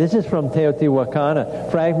 But this is from Teotihuacan, a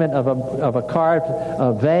fragment of a carved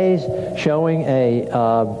vase showing a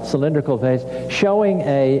cylindrical vase, showing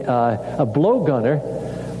a blowgunner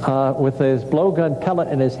with his blowgun pellet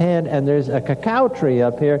in his hand, and there's a cacao tree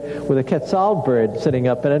up here with a quetzal bird sitting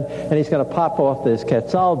up in it, and he's going to pop off this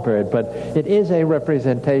quetzal bird. But it is a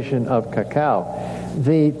representation of cacao.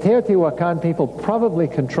 The Teotihuacan people probably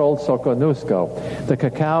controlled Soconusco, the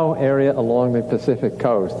cacao area along the Pacific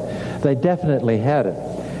coast. They definitely had it.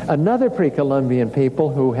 Another pre-Columbian people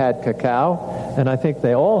who had cacao, and I think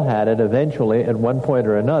they all had it eventually at one point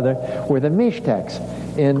or another, were the Mixtecs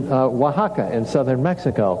in Oaxaca in southern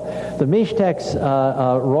Mexico. The Mixtecs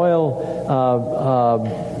royal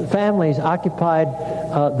families occupied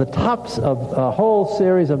the tops of a whole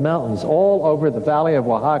series of mountains all over the valley of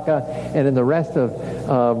Oaxaca and in the rest of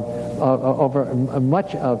over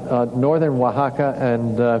much of northern Oaxaca,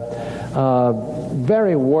 and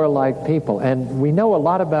very warlike people. And we know a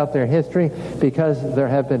lot about their history because there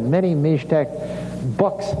have been many Mixtec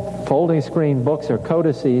books, folding screen books or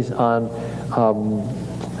codices on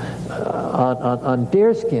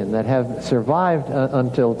deerskin that have survived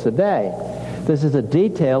until today. This is a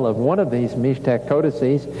detail of one of these Mixtec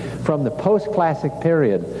codices from the post-classic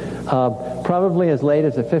period, probably as late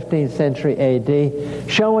as the 15th century A.D.,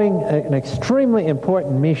 showing an extremely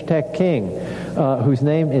important Mixtec king whose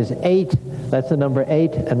name is 8. That's the number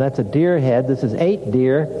 8, and that's a deer head. This is 8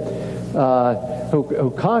 deer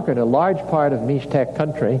who conquered a large part of Mixtec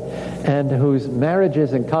country, and whose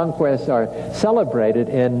marriages and conquests are celebrated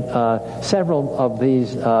in several of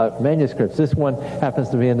these manuscripts. This one happens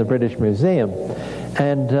to be in the British Museum.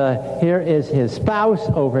 And here is his spouse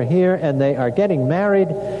over here, and they are getting married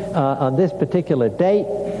on this particular date,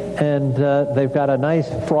 and they've got a nice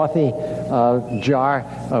frothy jar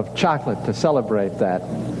of chocolate to celebrate that.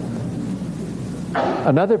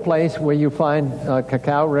 Another place where you find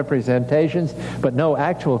cacao representations, but no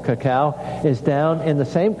actual cacao, is down in the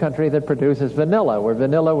same country that produces vanilla, where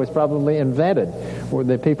vanilla was probably invented, were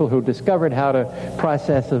the people who discovered how to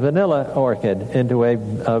process the vanilla orchid into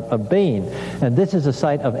a bean. And this is a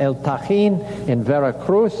site of El Tajín in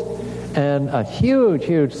Veracruz, and a huge,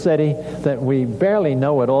 huge city that we barely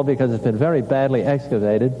know at all because it's been very badly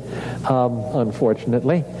excavated,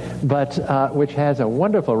 unfortunately, but which has a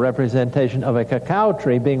wonderful representation of a cacao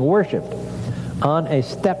tree being worshipped on a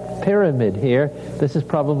stepped pyramid here. This is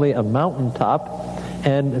probably a mountaintop,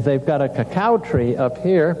 and they've got a cacao tree up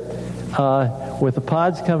here with the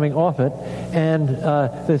pods coming off it, and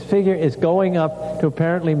this figure is going up to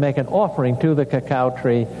apparently make an offering to the cacao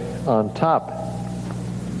tree on top.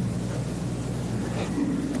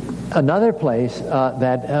 Another place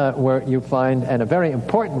where you find, and a very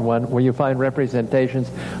important one, where you find representations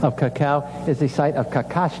of cacao is the site of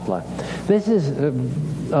Cacaxtla. This is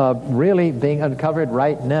really being uncovered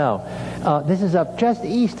right now. This is up just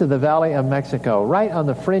east of the Valley of Mexico, right on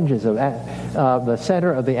the fringes of the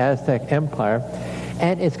center of the Aztec Empire.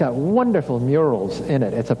 And it's got wonderful murals in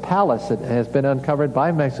it. It's a palace that has been uncovered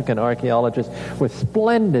by Mexican archaeologists with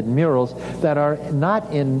splendid murals that are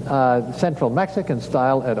not in Central Mexican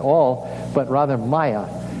style at all, but rather Maya.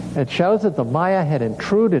 It shows that the Maya had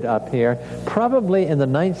intruded up here probably in the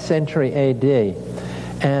 9th century A.D.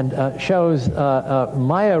 and shows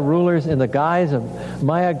Maya rulers in the guise of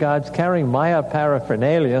Maya gods carrying Maya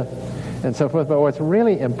paraphernalia and so forth. But what's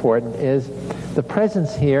really important is the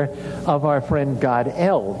presence here of our friend God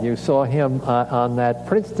El. You saw him on that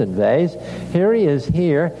Princeton vase. Here he is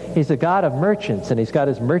here. He's a god of merchants, and he's got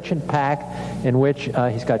his merchant pack in which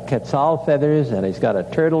he's got quetzal feathers, and he's got a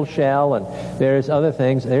turtle shell, and various other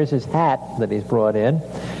things. There's his hat that he's brought in.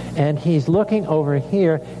 And he's looking over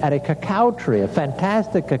here at a cacao tree, a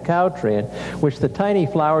fantastic cacao tree, in which the tiny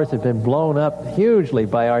flowers have been blown up hugely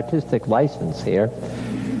by artistic license here.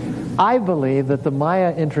 I believe that the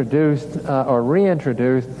Maya introduced or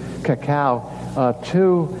reintroduced cacao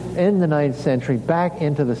in the 9th century back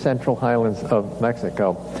into the central highlands of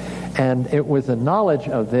Mexico. And it was the knowledge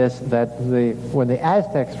of this that when the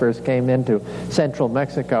Aztecs first came into central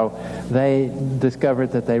Mexico, they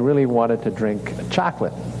discovered that they really wanted to drink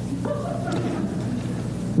chocolate.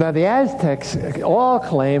 Now, the Aztecs all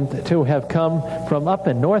claimed to have come from up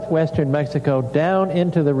in northwestern Mexico down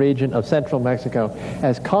into the region of central Mexico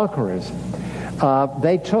as conquerors.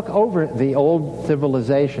 They took over the old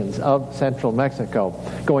civilizations of central Mexico,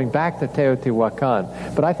 going back to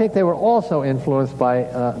Teotihuacan. But I think they were also influenced by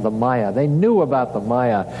the Maya. They knew about the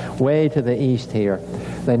Maya way to the east here.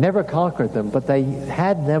 They never conquered them, but they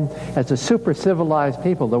had them as a super civilized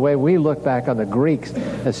people, the way we look back on the Greeks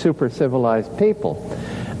as super civilized people.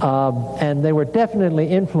 And they were definitely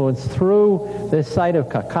influenced through this site of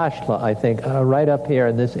Cacaxtla, I think, right up here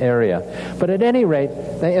in this area. But at any rate,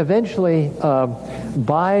 they eventually,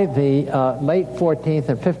 by the late 14th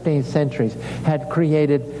and 15th centuries, had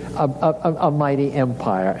created a mighty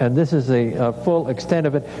empire. And this is the full extent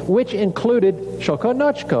of it, which included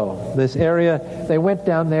Xoconochco, this area. They went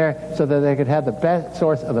down there so that they could have the best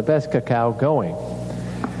source of the best cacao going.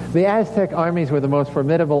 The Aztec armies were the most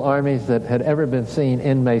formidable armies that had ever been seen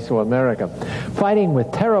in Mesoamerica, fighting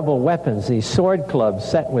with terrible weapons, these sword clubs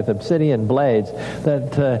set with obsidian blades,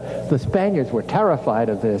 that the Spaniards were terrified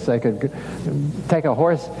of this. They could take a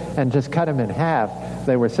horse and just cut him in half.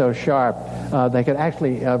 They were so sharp. They could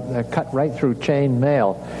actually cut right through chain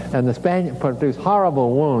mail. And the Spaniards produced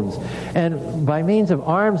horrible wounds. And by means of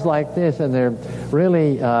arms like this and their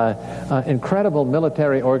really incredible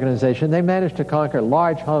military organization, they managed to conquer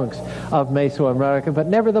large hunks of Mesoamerica, but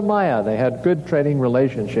never the Maya. They had good trading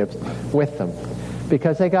relationships with them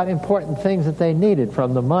because they got important things that they needed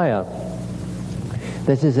from the Maya.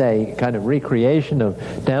 This is a kind of recreation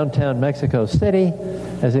of downtown Mexico City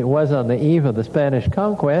as it was on the eve of the Spanish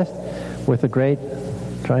conquest, with the great,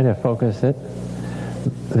 trying to focus it,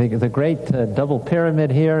 the great double pyramid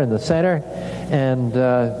here in the center, and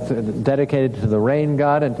dedicated to the rain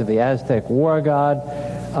god and to the Aztec war god.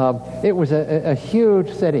 It was a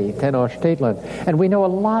huge city, Tenochtitlan, and we know a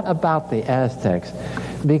lot about the Aztecs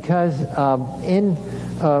because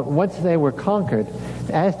once they were conquered,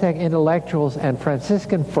 Aztec intellectuals and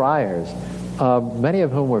Franciscan friars, many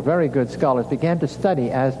of whom were very good scholars, began to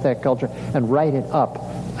study Aztec culture and write it up.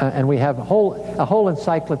 And we have a whole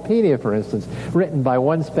encyclopedia, for instance, written by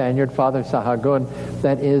one Spaniard, Father Sahagún,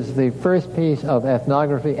 that is the first piece of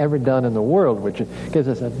ethnography ever done in the world, which gives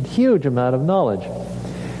us a huge amount of knowledge.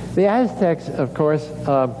 The Aztecs, of course,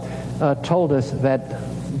 told us that,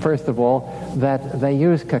 first of all, that they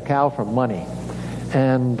used cacao for money.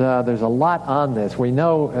 And there's a lot on this. We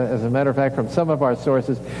know, as a matter of fact, from some of our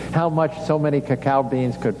sources, how much so many cacao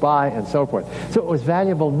beans could buy and so forth. So it was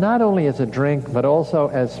valuable not only as a drink, but also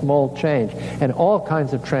as small change and all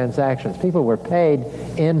kinds of transactions. People were paid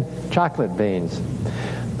in chocolate beans.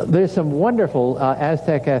 There's some wonderful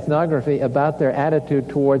Aztec ethnography about their attitude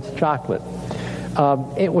towards chocolate.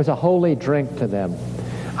 It was a holy drink to them.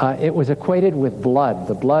 It was equated with blood,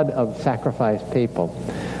 the blood of sacrificed people.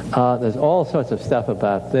 There's all sorts of stuff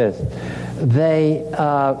about this. They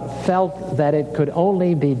felt that it could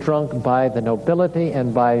only be drunk by the nobility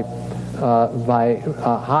and by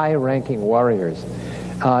high-ranking warriors.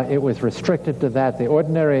 It was restricted to that. The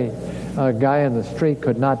ordinary guy in the street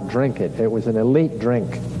could not drink it. It was an elite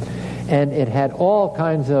drink. And it had all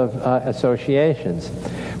kinds of associations.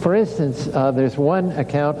 For instance, there's one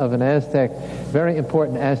account of an Aztec, very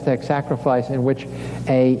important Aztec sacrifice in which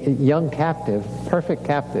a young captive, perfect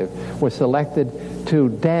captive, was selected to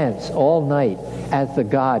dance all night as the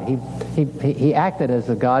god. He acted as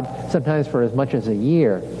the god sometimes for as much as a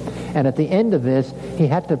year. And at the end of this, he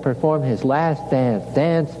had to perform his last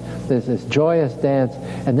dance. There's this joyous dance.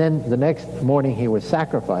 And then the next morning he was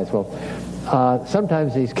sacrificed. Well,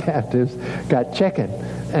 sometimes these captives got chicken.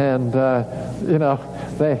 And,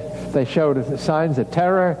 they showed signs of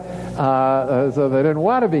terror, so they didn't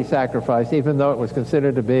want to be sacrificed, even though it was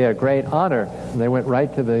considered to be a great honor. And they went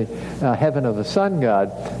right to the heaven of the sun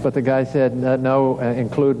god. But the guy said, no,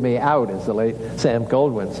 include me out, as the late Sam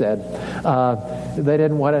Goldwyn said. They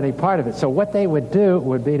didn't want any part of it. So what they would do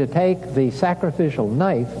would be to take the sacrificial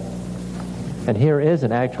knife, and here is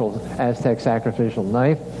an actual Aztec sacrificial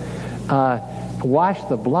knife, wash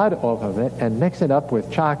the blood off of it and mix it up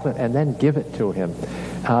with chocolate and then give it to him.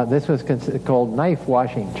 This was called knife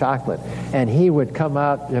washing chocolate. And he would come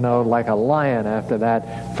out, like a lion after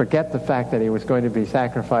that, forget the fact that he was going to be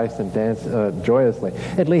sacrificed and dance joyously.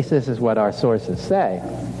 At least this is what our sources say.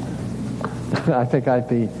 I think I'd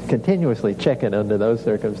be continuously checking under those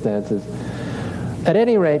circumstances. At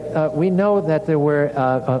any rate, we know that there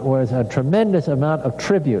was a tremendous amount of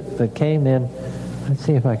tribute that came in. Let's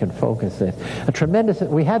see if I can focus this.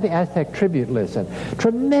 We have the Aztec tribute list, and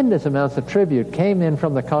tremendous amounts of tribute came in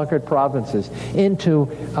from the conquered provinces into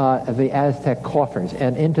the Aztec coffers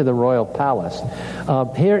and into the royal palace.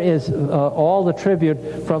 Here is all the tribute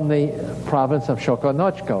from the province of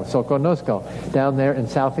Soconusco, down there in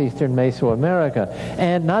southeastern Mesoamerica,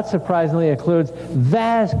 and not surprisingly includes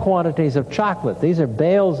vast quantities of chocolate. These are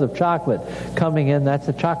bales of chocolate coming in. That's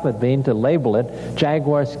a chocolate bean to label it.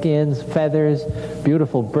 Jaguar skins, feathers,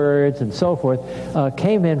 beautiful birds, and so forth,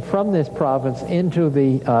 came in from this province into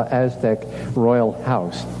the Aztec royal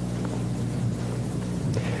house.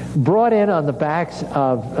 Brought in on the backs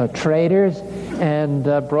of traders and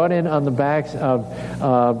brought in on the backs of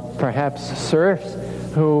perhaps serfs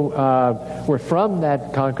who were from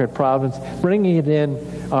that conquered province, bringing it in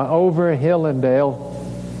over hill and dale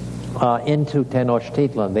into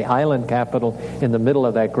Tenochtitlan, the island capital in the middle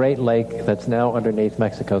of that great lake that's now underneath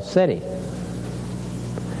Mexico City,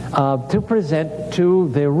 to present to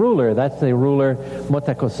the ruler. That's the ruler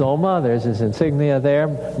Moctezuma. There's his insignia there,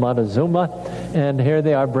 Montezuma. And here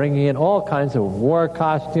they are bringing in all kinds of war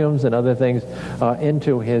costumes and other things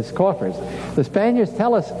into his coffers. The Spaniards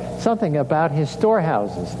tell us something about his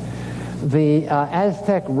storehouses. The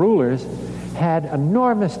Aztec rulers had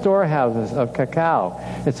enormous storehouses of cacao.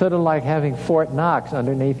 It's sort of like having Fort Knox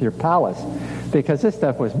underneath your palace, because this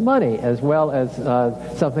stuff was money as well as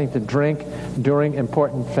something to drink during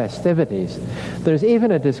important festivities. There's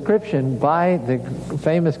even a description by the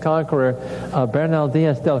famous conqueror Bernal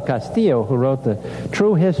Diaz del Castillo, who wrote the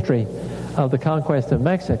true history of the conquest of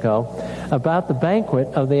Mexico, about the banquet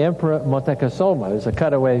of the Emperor Moctezuma. There's a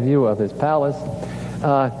cutaway view of his palace,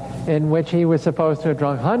 in which he was supposed to have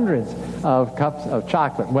drunk hundreds of cups of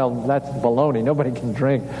chocolate. Well, that's baloney. Nobody can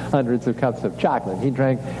drink hundreds of cups of chocolate. He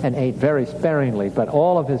drank and ate very sparingly, but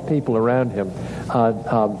all of his people around him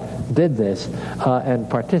did this and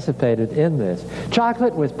participated in this.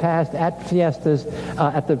 Chocolate was passed at fiestas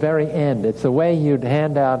at the very end. It's the way you'd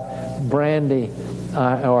hand out brandy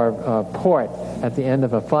or port at the end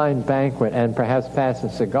of a fine banquet, and perhaps pass the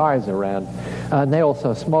cigars around. And they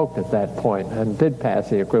also smoked at that point and did pass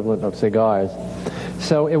the equivalent of cigars.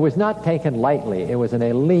 So it was not taken lightly. It was an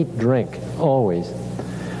elite drink, always.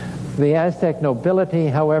 The Aztec nobility,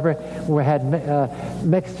 however, had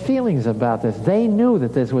mixed feelings about this. They knew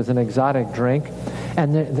that this was an exotic drink,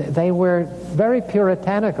 and they were very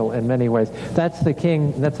puritanical in many ways. That's the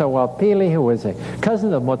king Netzahualpili, who was a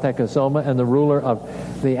cousin of Moctezuma and the ruler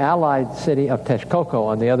of the allied city of Texcoco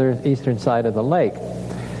on the other eastern side of the lake.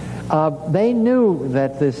 They knew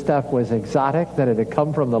that this stuff was exotic, that it had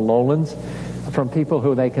come from the lowlands, from people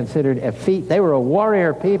who they considered effete. They were a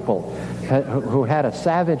warrior people who had a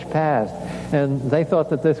savage past, and they thought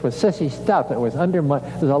that this was sissy stuff. It was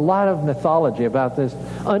there's a lot of mythology about this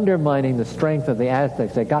undermining the strength of the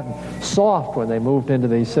Aztecs. They'd gotten soft when they moved into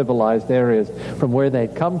these civilized areas from where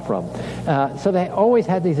they'd come from. So they always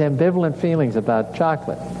had these ambivalent feelings about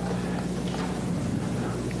chocolate.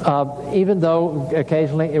 Even though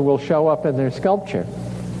occasionally it will show up in their sculpture.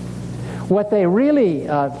 What they really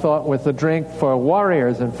thought was the drink for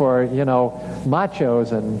warriors and for,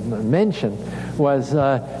 machos and mention was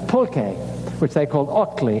pulque, which they called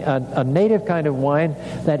ocli, a native kind of wine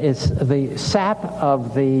that is the sap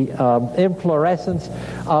of the inflorescence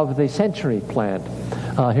of the century plant.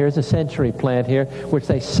 Here's a century plant here, which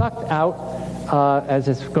they sucked out as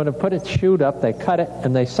it's going to put its shoot up. They cut it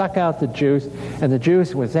and they suck out the juice, and the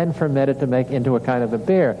juice was then fermented to make into a kind of a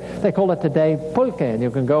beer. They call it today pulque, and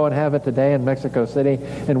you can go and have it today in Mexico City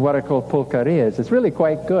in what are called pulquerias. It's really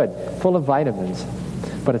quite good, full of vitamins,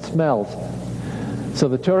 but it smells. So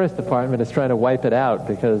the tourist department is trying to wipe it out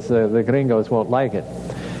because the gringos won't like it.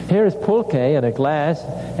 Here's pulque in a glass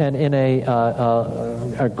and in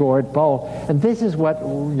a gourd bowl, and this is what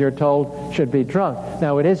you're told should be drunk.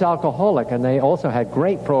 Now, it is alcoholic, and they also had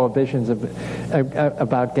great prohibitions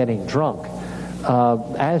about getting drunk.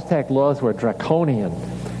 Aztec laws were draconian,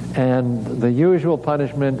 and the usual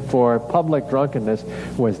punishment for public drunkenness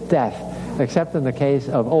was death, except in the case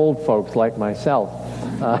of old folks like myself.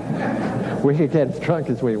 We could get as drunk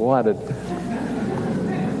as we wanted.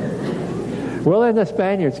 Well, then the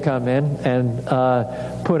Spaniards come in and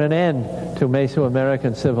put an end to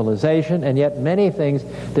Mesoamerican civilization, and yet many things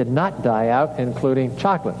did not die out, including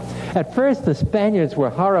chocolate. At first, the Spaniards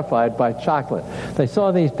were horrified by chocolate. They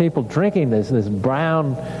saw these people drinking this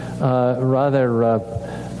brown, rather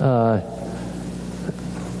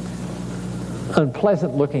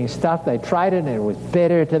unpleasant-looking stuff. They tried it, and it was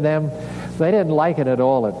bitter to them. They didn't like it at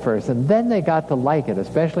all at first, and then they got to like it,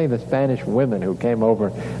 especially the Spanish women who came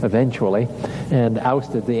over eventually and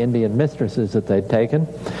ousted the Indian mistresses that they'd taken.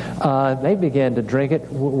 They began to drink it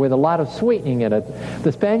with a lot of sweetening in it.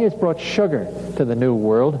 The Spaniards brought sugar to the New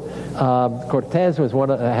World. Cortez was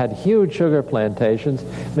had huge sugar plantations,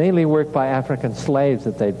 mainly worked by African slaves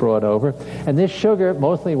that they brought over, and this sugar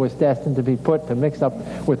mostly was destined to be put to mix up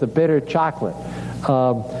with the bitter chocolate,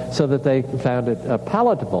 so that they found it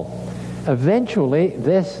palatable. Eventually,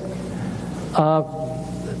 they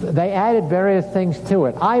added various things to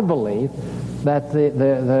it. I believe that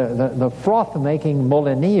the froth-making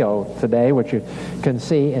molinillo today, which you can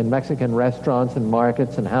see in Mexican restaurants and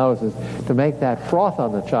markets and houses, to make that froth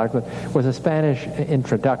on the chocolate, was a Spanish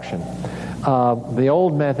introduction. The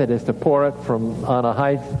old method is to pour it on a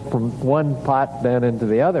height from one pot down into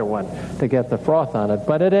the other one to get the froth on it.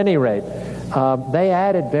 But at any rate, they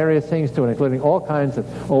added various things to it, including all kinds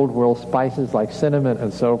of old world spices like cinnamon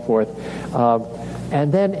and so forth.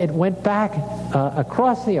 And then it went back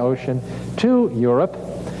across the ocean to Europe,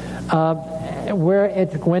 where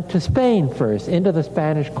it went to Spain first, into the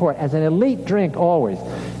Spanish court, as an elite drink always.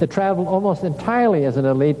 It traveled almost entirely as an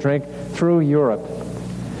elite drink through Europe.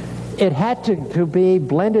 It had to be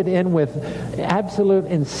blended in with absolute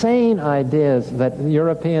insane ideas that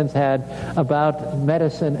Europeans had about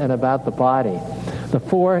medicine and about the body.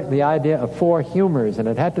 The idea of four humors, and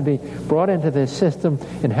it had to be brought into this system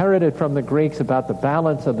inherited from the Greeks about the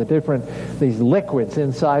balance of these liquids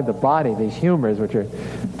inside the body, these humors, which are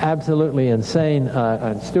absolutely insane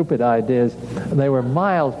and stupid ideas. They were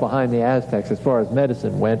miles behind the Aztecs as far as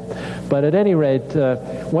medicine went. But at any rate,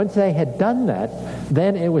 once they had done that,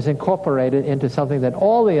 then it was incorporated into something that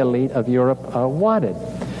all the elite of Europe wanted.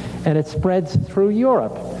 And it spreads through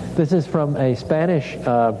Europe. This is from a Spanish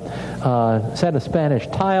set of Spanish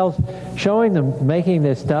tiles showing them making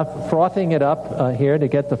this stuff, frothing it up here to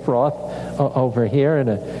get the froth over here in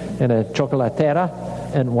a chocolatera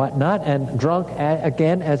and whatnot, and drunk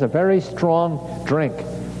again as a very strong drink,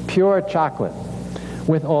 pure chocolate,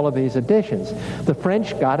 with all of these additions. The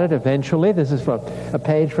French got it eventually. This is from a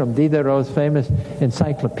page from Diderot's famous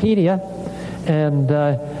encyclopedia. And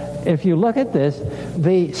if you look at this,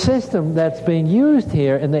 the system that's being used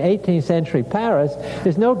here in the 18th century Paris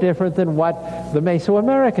is no different than what the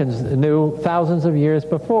Mesoamericans knew thousands of years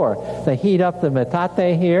before. They heat up the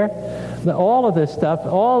metate here. All of this stuff,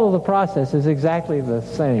 all of the process is exactly the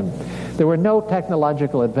same. There were no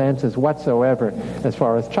technological advances whatsoever as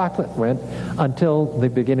far as chocolate went until the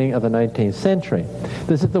beginning of the 19th century.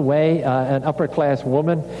 This is the way an upper-class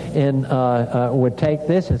woman would take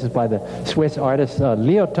this. This is by the Swiss artist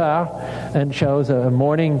Lyotard, and shows a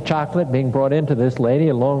morning chocolate being brought into this lady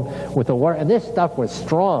along with the water. And this stuff was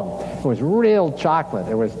strong. It was real chocolate.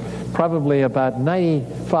 It was probably about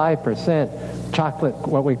 95% chocolate,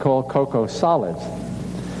 what we call cocoa solids.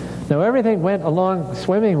 Now, everything went along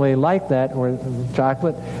swimmingly like that with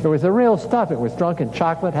chocolate. It was the real stuff. It was drunk in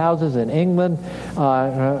chocolate houses in England,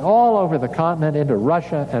 all over the continent, into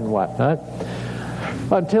Russia and whatnot,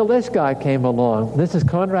 until this guy came along. This is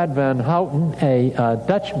Conrad van Houten, a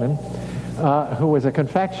Dutchman who was a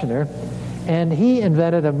confectioner, and he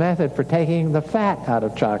invented a method for taking the fat out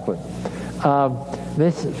of chocolate.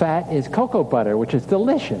 This fat is cocoa butter, which is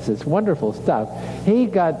delicious. It's wonderful stuff. He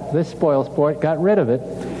got this spoil sport, got rid of it,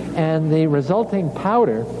 and the resulting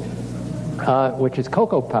powder, which is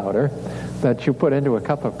cocoa powder that you put into a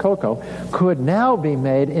cup of cocoa, could now be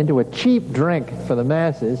made into a cheap drink for the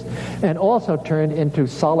masses, and also turned into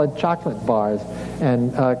solid chocolate bars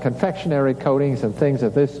and confectionery coatings and things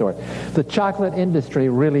of this sort. The chocolate industry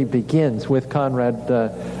really begins with Conrad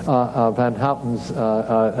van Houten's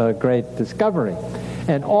great discovery.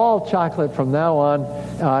 And all chocolate from now on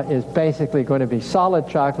is basically going to be solid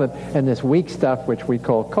chocolate and this weak stuff which we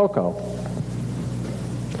call cocoa.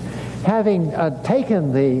 Having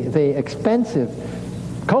taken the expensive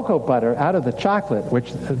cocoa butter out of the chocolate,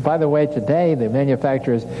 which, by the way, today the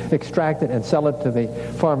manufacturers extract it and sell it to the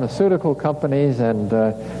pharmaceutical companies and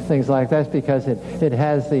things like that, because it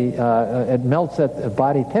has it melts at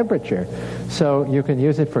body temperature, so you can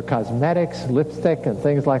use it for cosmetics, lipstick, and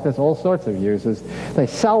things like this, all sorts of uses. They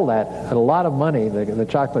sell that at a lot of money, the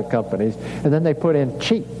chocolate companies, and then they put in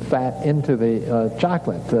cheap fat into the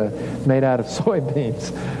chocolate made out of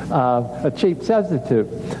soybeans, a cheap substitute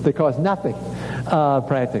that costs nothing.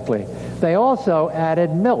 Practically. They also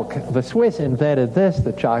added milk. The Swiss invented this,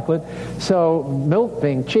 the chocolate. So milk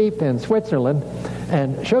being cheap in Switzerland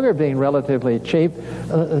and sugar being relatively cheap,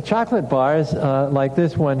 the chocolate bars like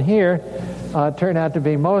this one here turn out to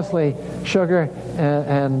be mostly sugar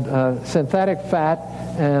and synthetic fat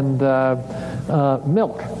and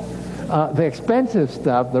milk. The expensive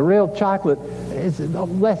stuff, the real chocolate, is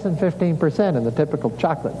less than 15% in the typical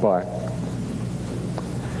chocolate bar.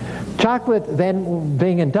 Chocolate, then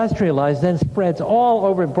being industrialized, then spreads all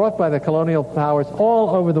over, brought by the colonial powers all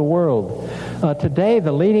over the world. Today,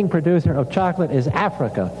 the leading producer of chocolate is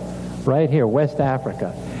Africa, right here, West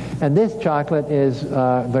Africa. And this chocolate is,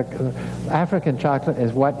 the African chocolate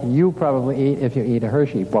is what you probably eat if you eat a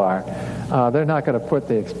Hershey bar. They're not going to put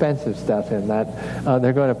the expensive stuff in that.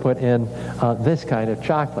 They're going to put in this kind of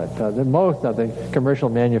chocolate. Most of the commercial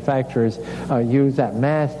manufacturers use that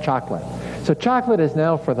mass chocolate. So chocolate is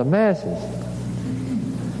now for the masses.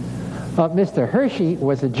 Mr. Hershey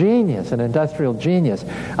was a genius, an industrial genius.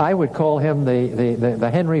 I would call him the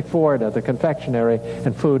Henry Ford of the confectionery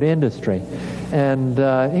and food industry. And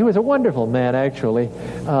he was a wonderful man, actually,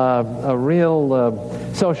 a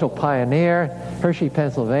real social pioneer. Hershey,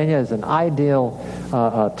 Pennsylvania is an ideal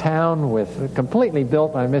town completely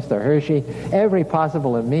built by Mr. Hershey. Every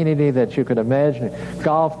possible amenity that you could imagine.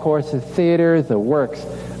 Golf courses, theaters, the works.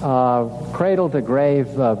 Cradle to grave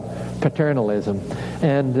paternalism.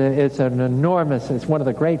 And it's one of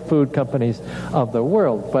the great food companies of the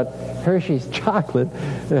world. But Hershey's chocolate,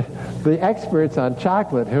 the experts on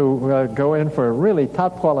chocolate who go in for really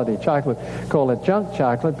top quality chocolate call it junk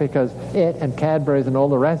chocolate because it and Cadbury's and all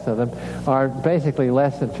the rest of them are basically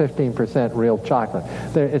less than 15% real chocolate.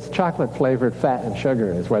 It's chocolate flavored fat and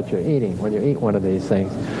sugar is what you're eating when you eat one of these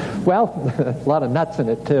things. Well, a lot of nuts in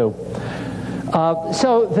it too.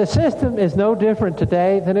 So the system is no different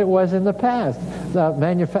today than it was in the past.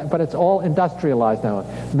 But it's all industrialized now.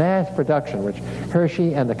 Mass production, which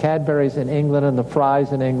Hershey and the Cadburys in England and the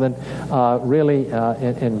Frys in England really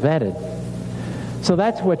invented. So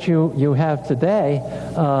that's what you have today.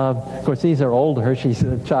 Of course, these are old Hershey's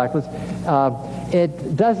chocolates.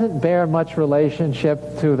 It doesn't bear much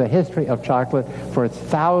relationship to the history of chocolate for its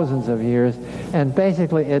thousands of years, and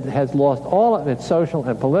basically it has lost all of its social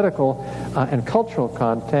and political and cultural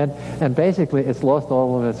content, and basically it's lost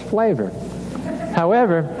all of its flavor.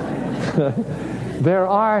 However, there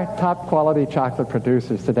are top quality chocolate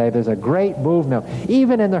producers today. There's a great move now.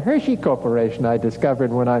 Even in the Hershey Corporation, I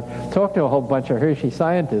discovered when I talked to a whole bunch of Hershey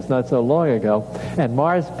scientists not so long ago, and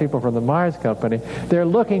People from the Mars Company, they're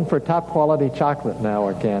looking for top quality chocolate now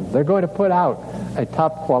again. They're going to put out a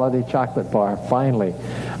top quality chocolate bar, finally.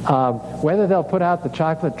 Whether they'll put out the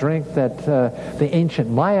chocolate drink that the ancient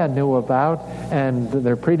Maya knew about and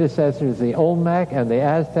their predecessors, the Olmec and the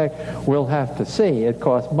Aztec, we'll have to see. It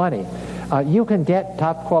costs money. You can get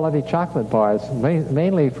top quality chocolate bars,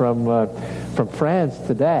 mainly from France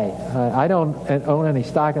today. I don't own any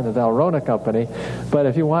stock in the Valrhona Company, but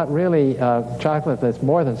if you want really chocolate that's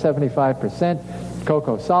more than 75%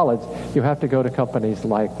 cocoa solids, you have to go to companies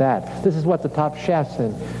like that. This is what the top chefs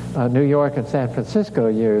in New York and San Francisco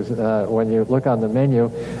use. When you look on the menu,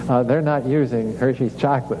 they're not using Hershey's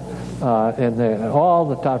chocolate. And all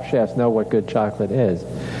the top chefs know what good chocolate is.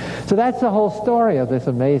 So that's the whole story of this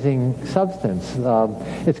amazing substance.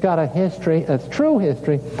 It's got a history, its true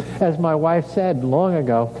history, as my wife said long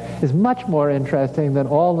ago, is much more interesting than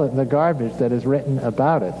all the garbage that is written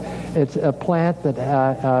about it. It's a plant that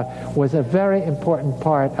was a very important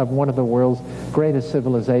part of one of the world's greatest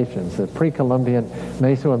civilizations, the pre-Columbian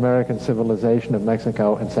Mesoamerican civilization of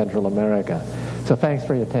Mexico and Central America. So thanks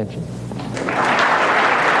for your attention.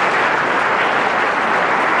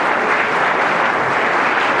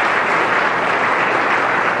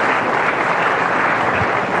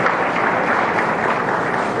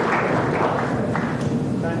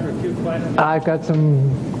 I've got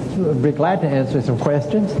I'd be glad to answer some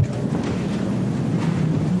questions.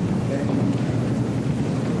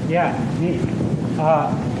 Yeah, me.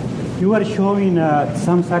 You were showing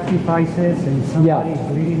some sacrifices and somebody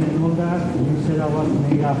bleeding and all that. You said that was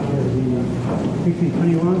made after the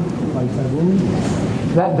 1521 by Sahagún.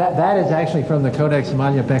 That is actually from the Codex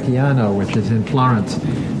Magliabechiano, which is in Florence,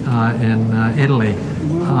 in Italy.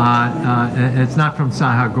 It's not from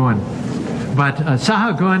Sahagún. But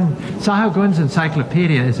Sahagun's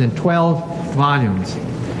encyclopedia is in 12 volumes.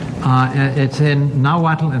 It's in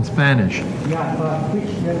Nahuatl and Spanish. Yeah, but which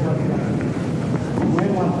year was that?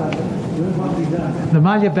 When was that? When was it done? The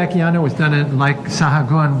Magliabechiano was done like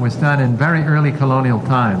Sahagun was done in very early colonial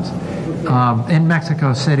times. In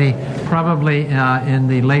Mexico City, probably in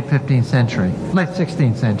the late 15th century, late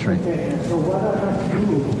 16th century. Okay, so what does that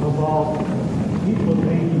do about people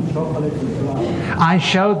making chocolate with blood? I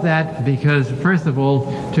showed that because, first of all,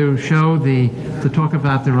 to talk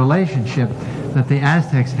about the relationship that the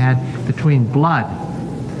Aztecs had between blood.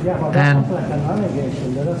 Yeah, but that looks like an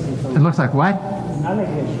allegation. That doesn't. It looks like what? An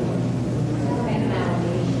allegation.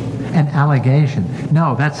 An allegation.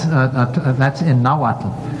 No, that's in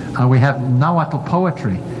Nahuatl. We have Nahuatl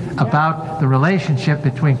poetry about the relationship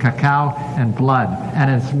between cacao and blood.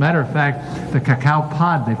 And as a matter of fact, the cacao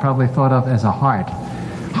pod they probably thought of as a heart.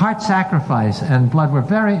 Heart sacrifice and blood were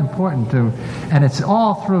very important too, and it's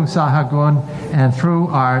all through Sahagún and through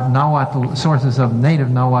our Nahuatl sources of native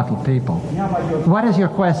Nahuatl people. Yeah, what is your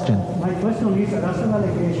question? My question is, that's an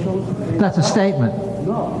allegation. That's a statement.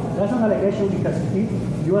 No, that's an allegation because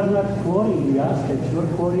you are not quoting the Aztecs, you are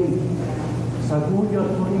quoting Sahagún you're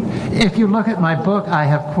quoting? If you look at my book, I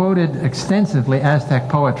have quoted extensively Aztec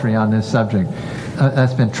poetry on this subject.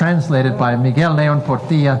 That's been translated by Miguel León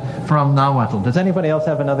Portilla from Nahuatl. Does anybody else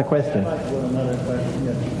have another question?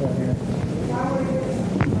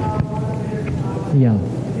 Yeah.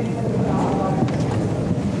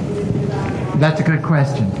 That's a good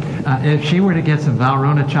question. If she were to get some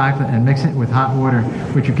Valrhona chocolate and mix it with hot water,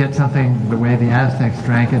 would you get something the way the Aztecs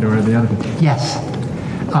drank it or the other? Yes.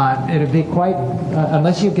 It would be quite,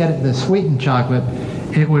 unless you get the sweetened chocolate,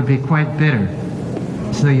 it would be quite bitter.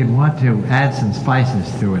 So you'd want to add some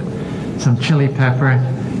spices to it. Some chili pepper,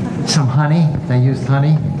 some honey. They used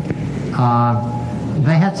honey.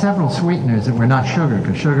 They had several sweeteners that were not sugar,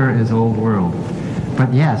 because sugar is old world.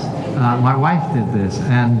 But yes, my wife did this,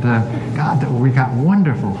 and God, we got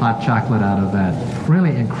wonderful hot chocolate out of that.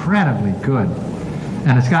 Really incredibly good.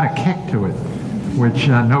 And it's got a kick to it, which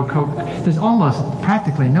there's almost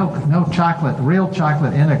practically no chocolate, real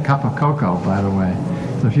chocolate in a cup of cocoa, by the way.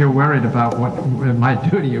 So if you're worried about what it might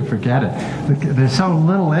do to you, forget it. There's so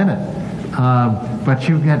little in it. But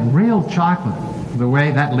you get real chocolate. The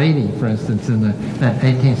way that lady, for instance, in that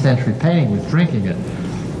 18th century painting was drinking it.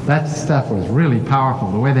 That stuff was really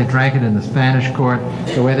powerful. The way they drank it in the Spanish court,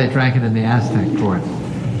 the way they drank it in the Aztec court.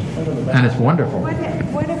 And it's wonderful.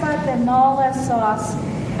 What about the nola sauce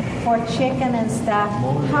for chicken and stuff?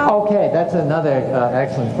 Okay, that's another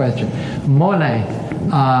excellent question. Mole,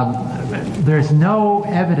 there's no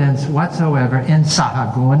evidence whatsoever in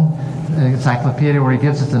Sahagún, the encyclopedia where he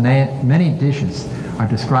gives us the name. Many dishes are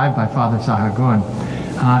described by Father Sahagún.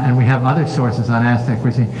 And we have other sources on Aztec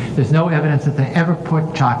cuisine. There's no evidence that they ever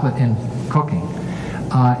put chocolate in cooking.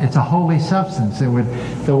 It's a holy substance.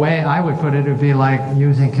 The way I would put it would be like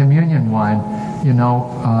using communion wine, in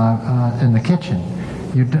the kitchen.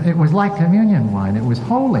 It was like communion wine. It was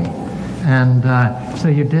holy, and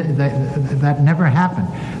so that never happened.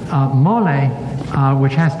 Mole,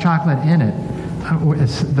 which has chocolate in it,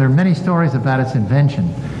 there are many stories about its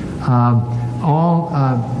invention, all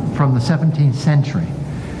from the 17th century.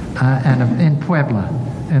 And in Puebla,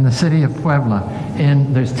 in the city of Puebla.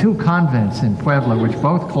 There's two convents in Puebla which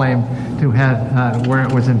both claim to have where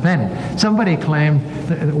it was invented. Somebody claimed,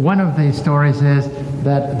 one of the stories is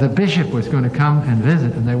that the bishop was going to come and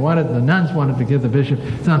visit, and the nuns wanted to give the bishop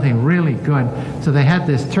something really good. So they had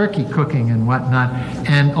this turkey cooking and whatnot,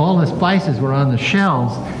 and all the spices were on the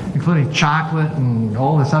shelves, including chocolate and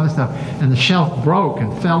all this other stuff, and the shelf broke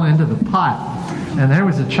and fell into the pot. And there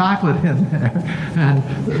was a chocolate in there, and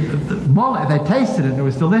mole, they tasted it, and it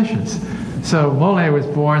was delicious. So mole was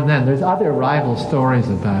born then. There's other rival stories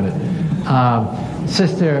about it.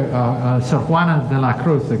 Sister Sor Juana de la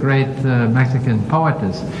Cruz, the great Mexican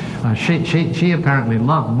poetess, she apparently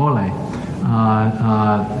loved mole.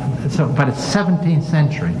 But it's 17th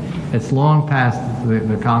century. It's long past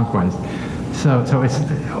the conquest. So it's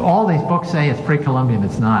all these books say it's pre-Columbian.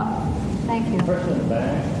 It's not. Thank you. Person in the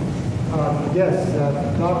back. Yes,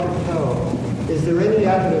 Dr. Coe, is there any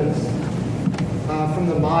evidence from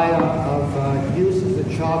the Maya of uses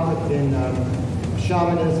of chocolate in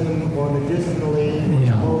shamanism or medicinally,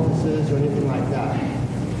 or poultices or anything like that?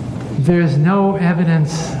 There's no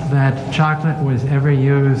evidence that chocolate was ever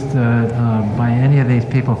used by any of these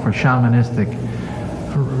people for shamanistic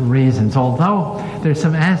reasons, although there's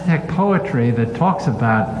some Aztec poetry that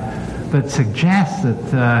suggests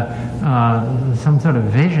that some sort of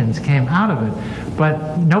visions came out of it,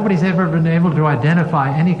 but nobody's ever been able to identify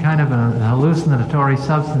any kind of a hallucinatory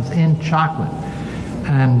substance in chocolate.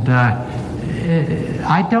 And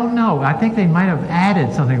I don't know. I think they might have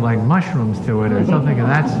added something like mushrooms to it or something of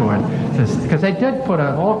that sort, because they did put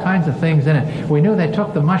all kinds of things in it. We knew they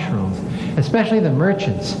took the mushrooms, especially the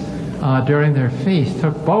merchants during their feast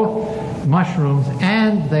took both mushrooms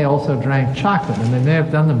and they also drank chocolate, and they may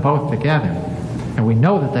have done them both together. And we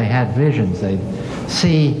know that they had visions. They'd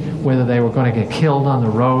see whether they were going to get killed on the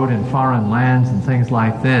road in foreign lands and things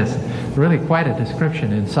like this. Really quite a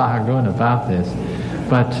description in Sahagún about this.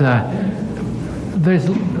 But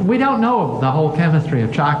we don't know the whole chemistry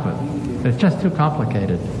of chocolate. It's just too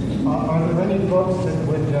complicated. Are there any books that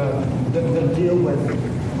would that deal with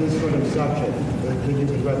this sort of subject that you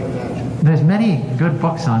would recommend? There's many good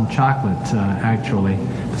books on chocolate, actually,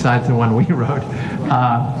 besides the one we wrote.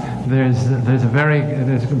 There's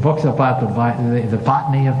books about the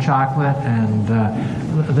botany of chocolate, and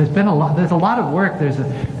there's a lot of work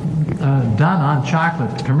done on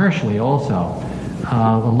chocolate commercially also.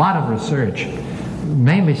 A lot of research,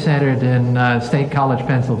 mainly centered in State College,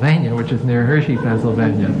 Pennsylvania, which is near Hershey,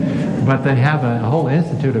 Pennsylvania. But they have a whole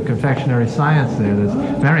Institute of Confectionery Science there that's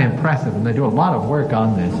very impressive, and they do a lot of work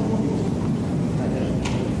on this.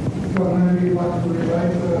 maybe you'd like to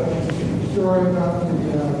relate the story about the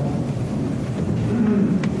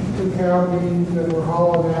cacao beans that were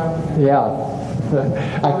hollowed out. Yeah.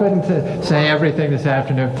 I couldn't say everything this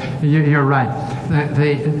afternoon. You're right.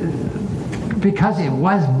 Because it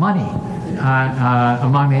was money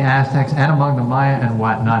among the Aztecs and among the Maya and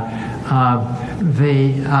whatnot,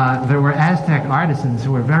 there were Aztec artisans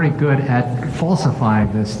who were very good at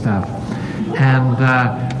falsifying this stuff. And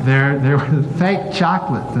there was fake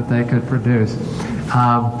chocolate that they could produce,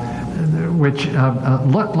 which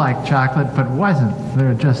looked like chocolate but wasn't. They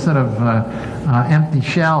were just sort of empty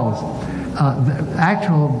shells. The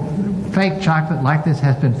actual fake chocolate like this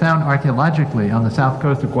has been found archaeologically on the south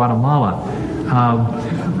coast of Guatemala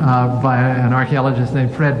by an archaeologist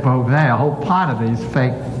named Fred Beauvais, a whole pot of these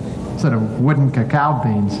fake sort of wooden cacao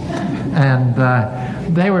beans. And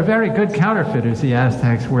they were very good counterfeiters, the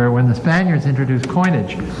Aztecs were. When the Spaniards introduced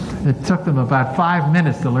coinage, it took them about 5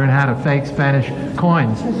 minutes to learn how to fake Spanish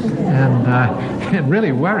coins. And it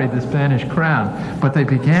really worried the Spanish crown. But they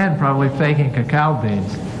began probably faking cacao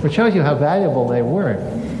beans, which shows you how valuable they were.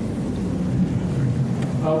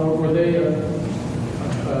 Were they a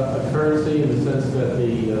currency in the sense that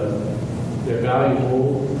their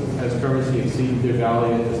value as currency exceeded their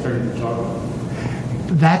value as turned into chocolate?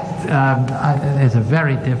 That is a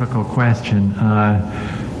very difficult question.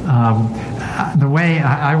 The way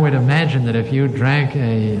I would imagine that if you drank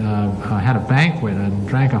had a banquet and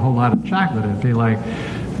drank a whole lot of chocolate, it'd be like,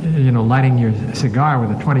 lighting your cigar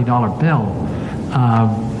with a $20 bill.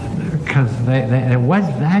 Because it was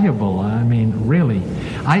valuable. I mean, really,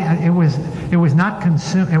 it was not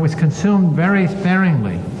consumed. It was consumed very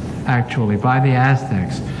sparingly, actually, by the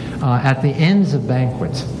Aztecs at the ends of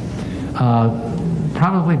banquets.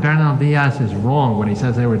 Probably Bernal Diaz is wrong when he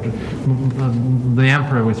says the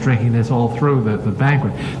emperor was drinking this all through the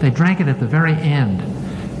banquet. They drank it at the very end,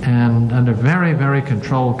 and under very, very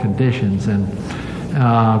controlled conditions. And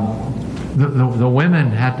the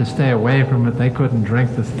women had to stay away from it. They couldn't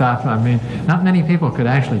drink the stuff. I mean, not many people could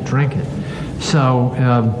actually drink it. So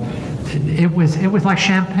it was like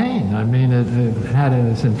champagne. I mean, it had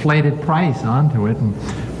this inflated price onto it and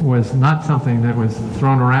was not something that was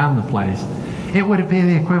thrown around the place. It would be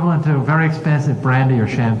the equivalent to very expensive brandy or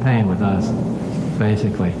champagne with us,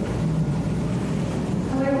 basically.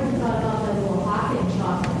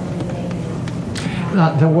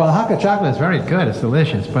 The Oaxaca chocolate is very good. It's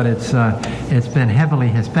delicious, but it's been heavily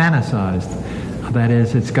Hispanicized. That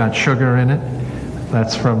is, it's got sugar in it.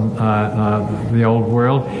 That's from the old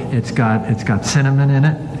world. It's got cinnamon in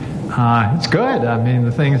it. It's good. I mean,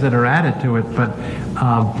 the things that are added to it, but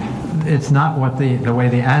it's not what the way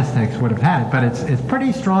the Aztecs would have had it. But it's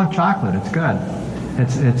pretty strong chocolate. It's good.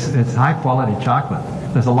 It's high quality chocolate.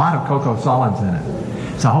 There's a lot of cocoa solids in it.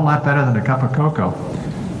 It's a whole lot better than a cup of cocoa.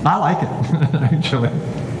 I like it, actually.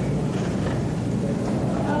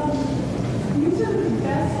 You said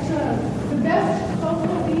the best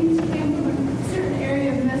cocoa beans came from a certain area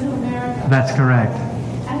of Mesoamerica. That's correct.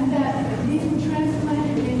 And that these were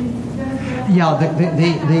transplanted in Venezuela. Yeah,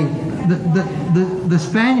 the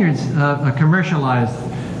Spaniards commercialized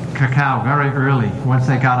cacao very early once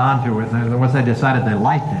they got onto it, once they decided they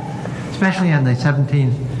liked it, especially in the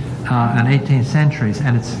 17th and 18th centuries,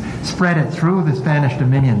 and it's spread it through the Spanish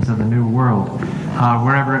dominions of the New World,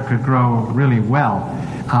 wherever it could grow really well.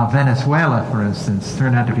 Venezuela, for instance,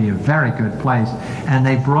 turned out to be a very good place, and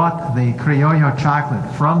they brought the criollo chocolate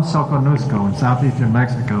from Soconusco in southeastern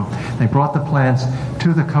Mexico. They brought the plants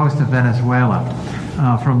to the coast of Venezuela,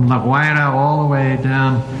 from La Guaira all the way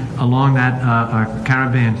down along that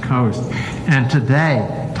Caribbean coast. And today,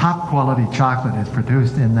 top quality chocolate is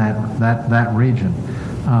produced in that region.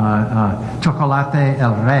 Chocolate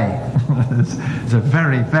El Rey is a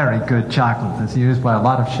very, very good chocolate that's used by a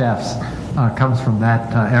lot of chefs. Comes from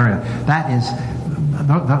that area. That's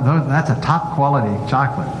a top quality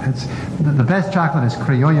chocolate. It's the best chocolate is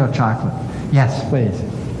criollo chocolate. Yes, please.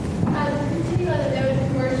 Continue on the note of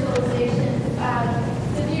commercialization.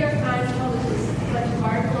 The New York Times publishes a bunch of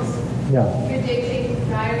articles predicting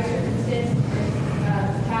dire circumstances for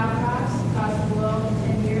cacao crops across the world in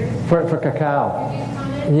 10 years. For cacao. Could you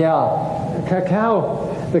comment? Yeah, cacao.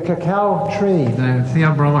 The cacao tree, the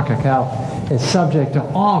Theobroma cacao, is subject to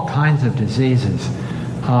all kinds of diseases,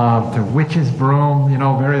 to witch's broom,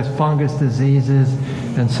 various fungus diseases,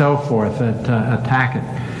 and so forth that attack it.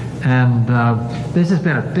 And this has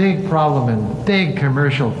been a big problem in big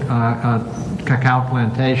commercial cacao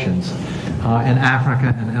plantations in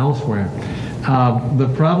Africa and elsewhere. The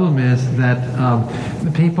problem is that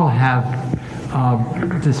the people have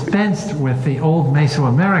dispensed with the old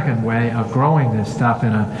Mesoamerican way of growing this stuff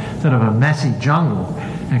in a sort of a messy jungle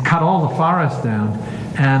and cut all the forest down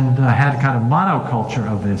and had kind of monoculture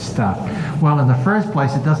of this stuff. Well, in the first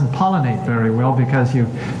place, it doesn't pollinate very well because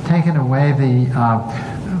you've taken away the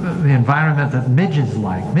environment that midges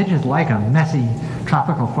like. Midges like a messy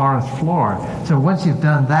tropical forest floor. So once you've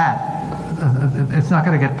done that, it's not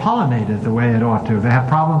going to get pollinated the way it ought to. They have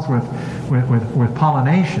problems with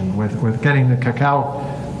pollination, with getting the cacao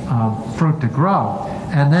fruit to grow.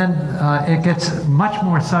 And then it gets much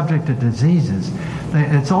more subject to diseases.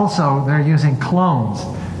 It's also, they're using clones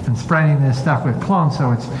and spreading this stuff with clones,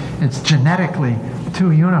 so it's genetically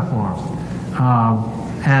too uniform.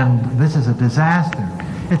 And this is a disaster.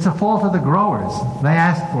 It's a fault of the growers. They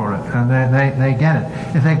asked for it, and they get it.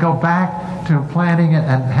 If they go back to planting it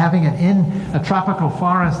and having it in a tropical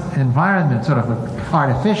forest environment, sort of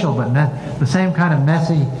artificial, but the same kind of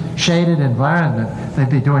messy, shaded environment, they'd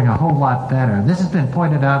be doing a whole lot better. And this has been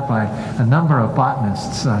pointed out by a number of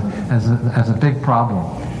botanists as a big problem.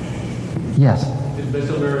 Yes? Is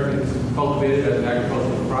Mesoamerican cultivated as an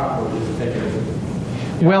agricultural crop, or just taken as a...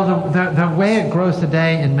 Well, the way it grows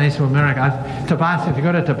today in Mesoamerica, Tabasco, if you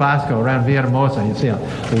go to Tabasco around Villahermosa, you see a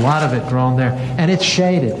lot of it grown there, and it's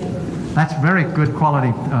shaded. That's very good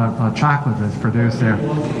quality chocolate that's produced there.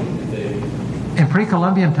 In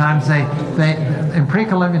pre-Columbian times, they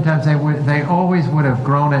always would have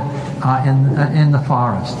grown it in the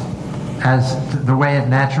forest, as the way it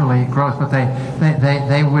naturally grows. But they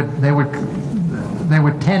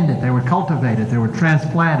would tend it, they would cultivate it, they would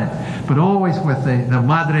transplant it, but always with the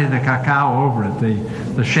madre de cacao over it,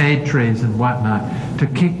 the shade trees and whatnot, to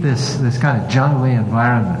keep this kind of jungly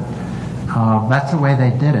environment. That's the way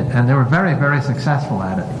they did it, and they were very, very successful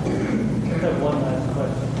at it. I have one last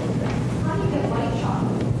question. How do you get white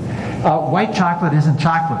chocolate? White chocolate isn't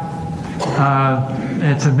chocolate.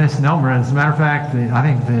 It's a misnomer. As a matter of fact, I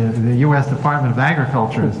think the U.S. Department of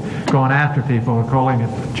Agriculture is going after people and calling it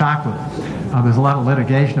chocolate. There's a lot of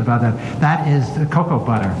litigation about that. That is cocoa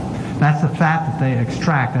butter. That's the fat that they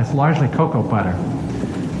extract. That's largely cocoa butter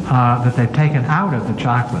that they've taken out of the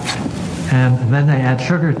chocolate. And then they add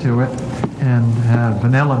sugar to it, and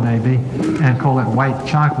vanilla maybe, and call it white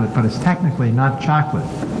chocolate. But it's technically not chocolate.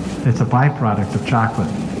 It's a byproduct of chocolate.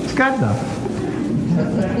 It's good though.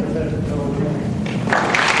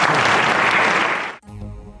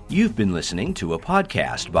 You've been listening to a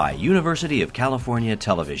podcast by University of California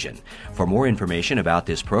Television. For more information about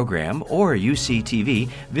this program or UCTV,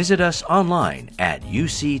 visit us online at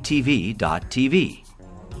uctv.tv.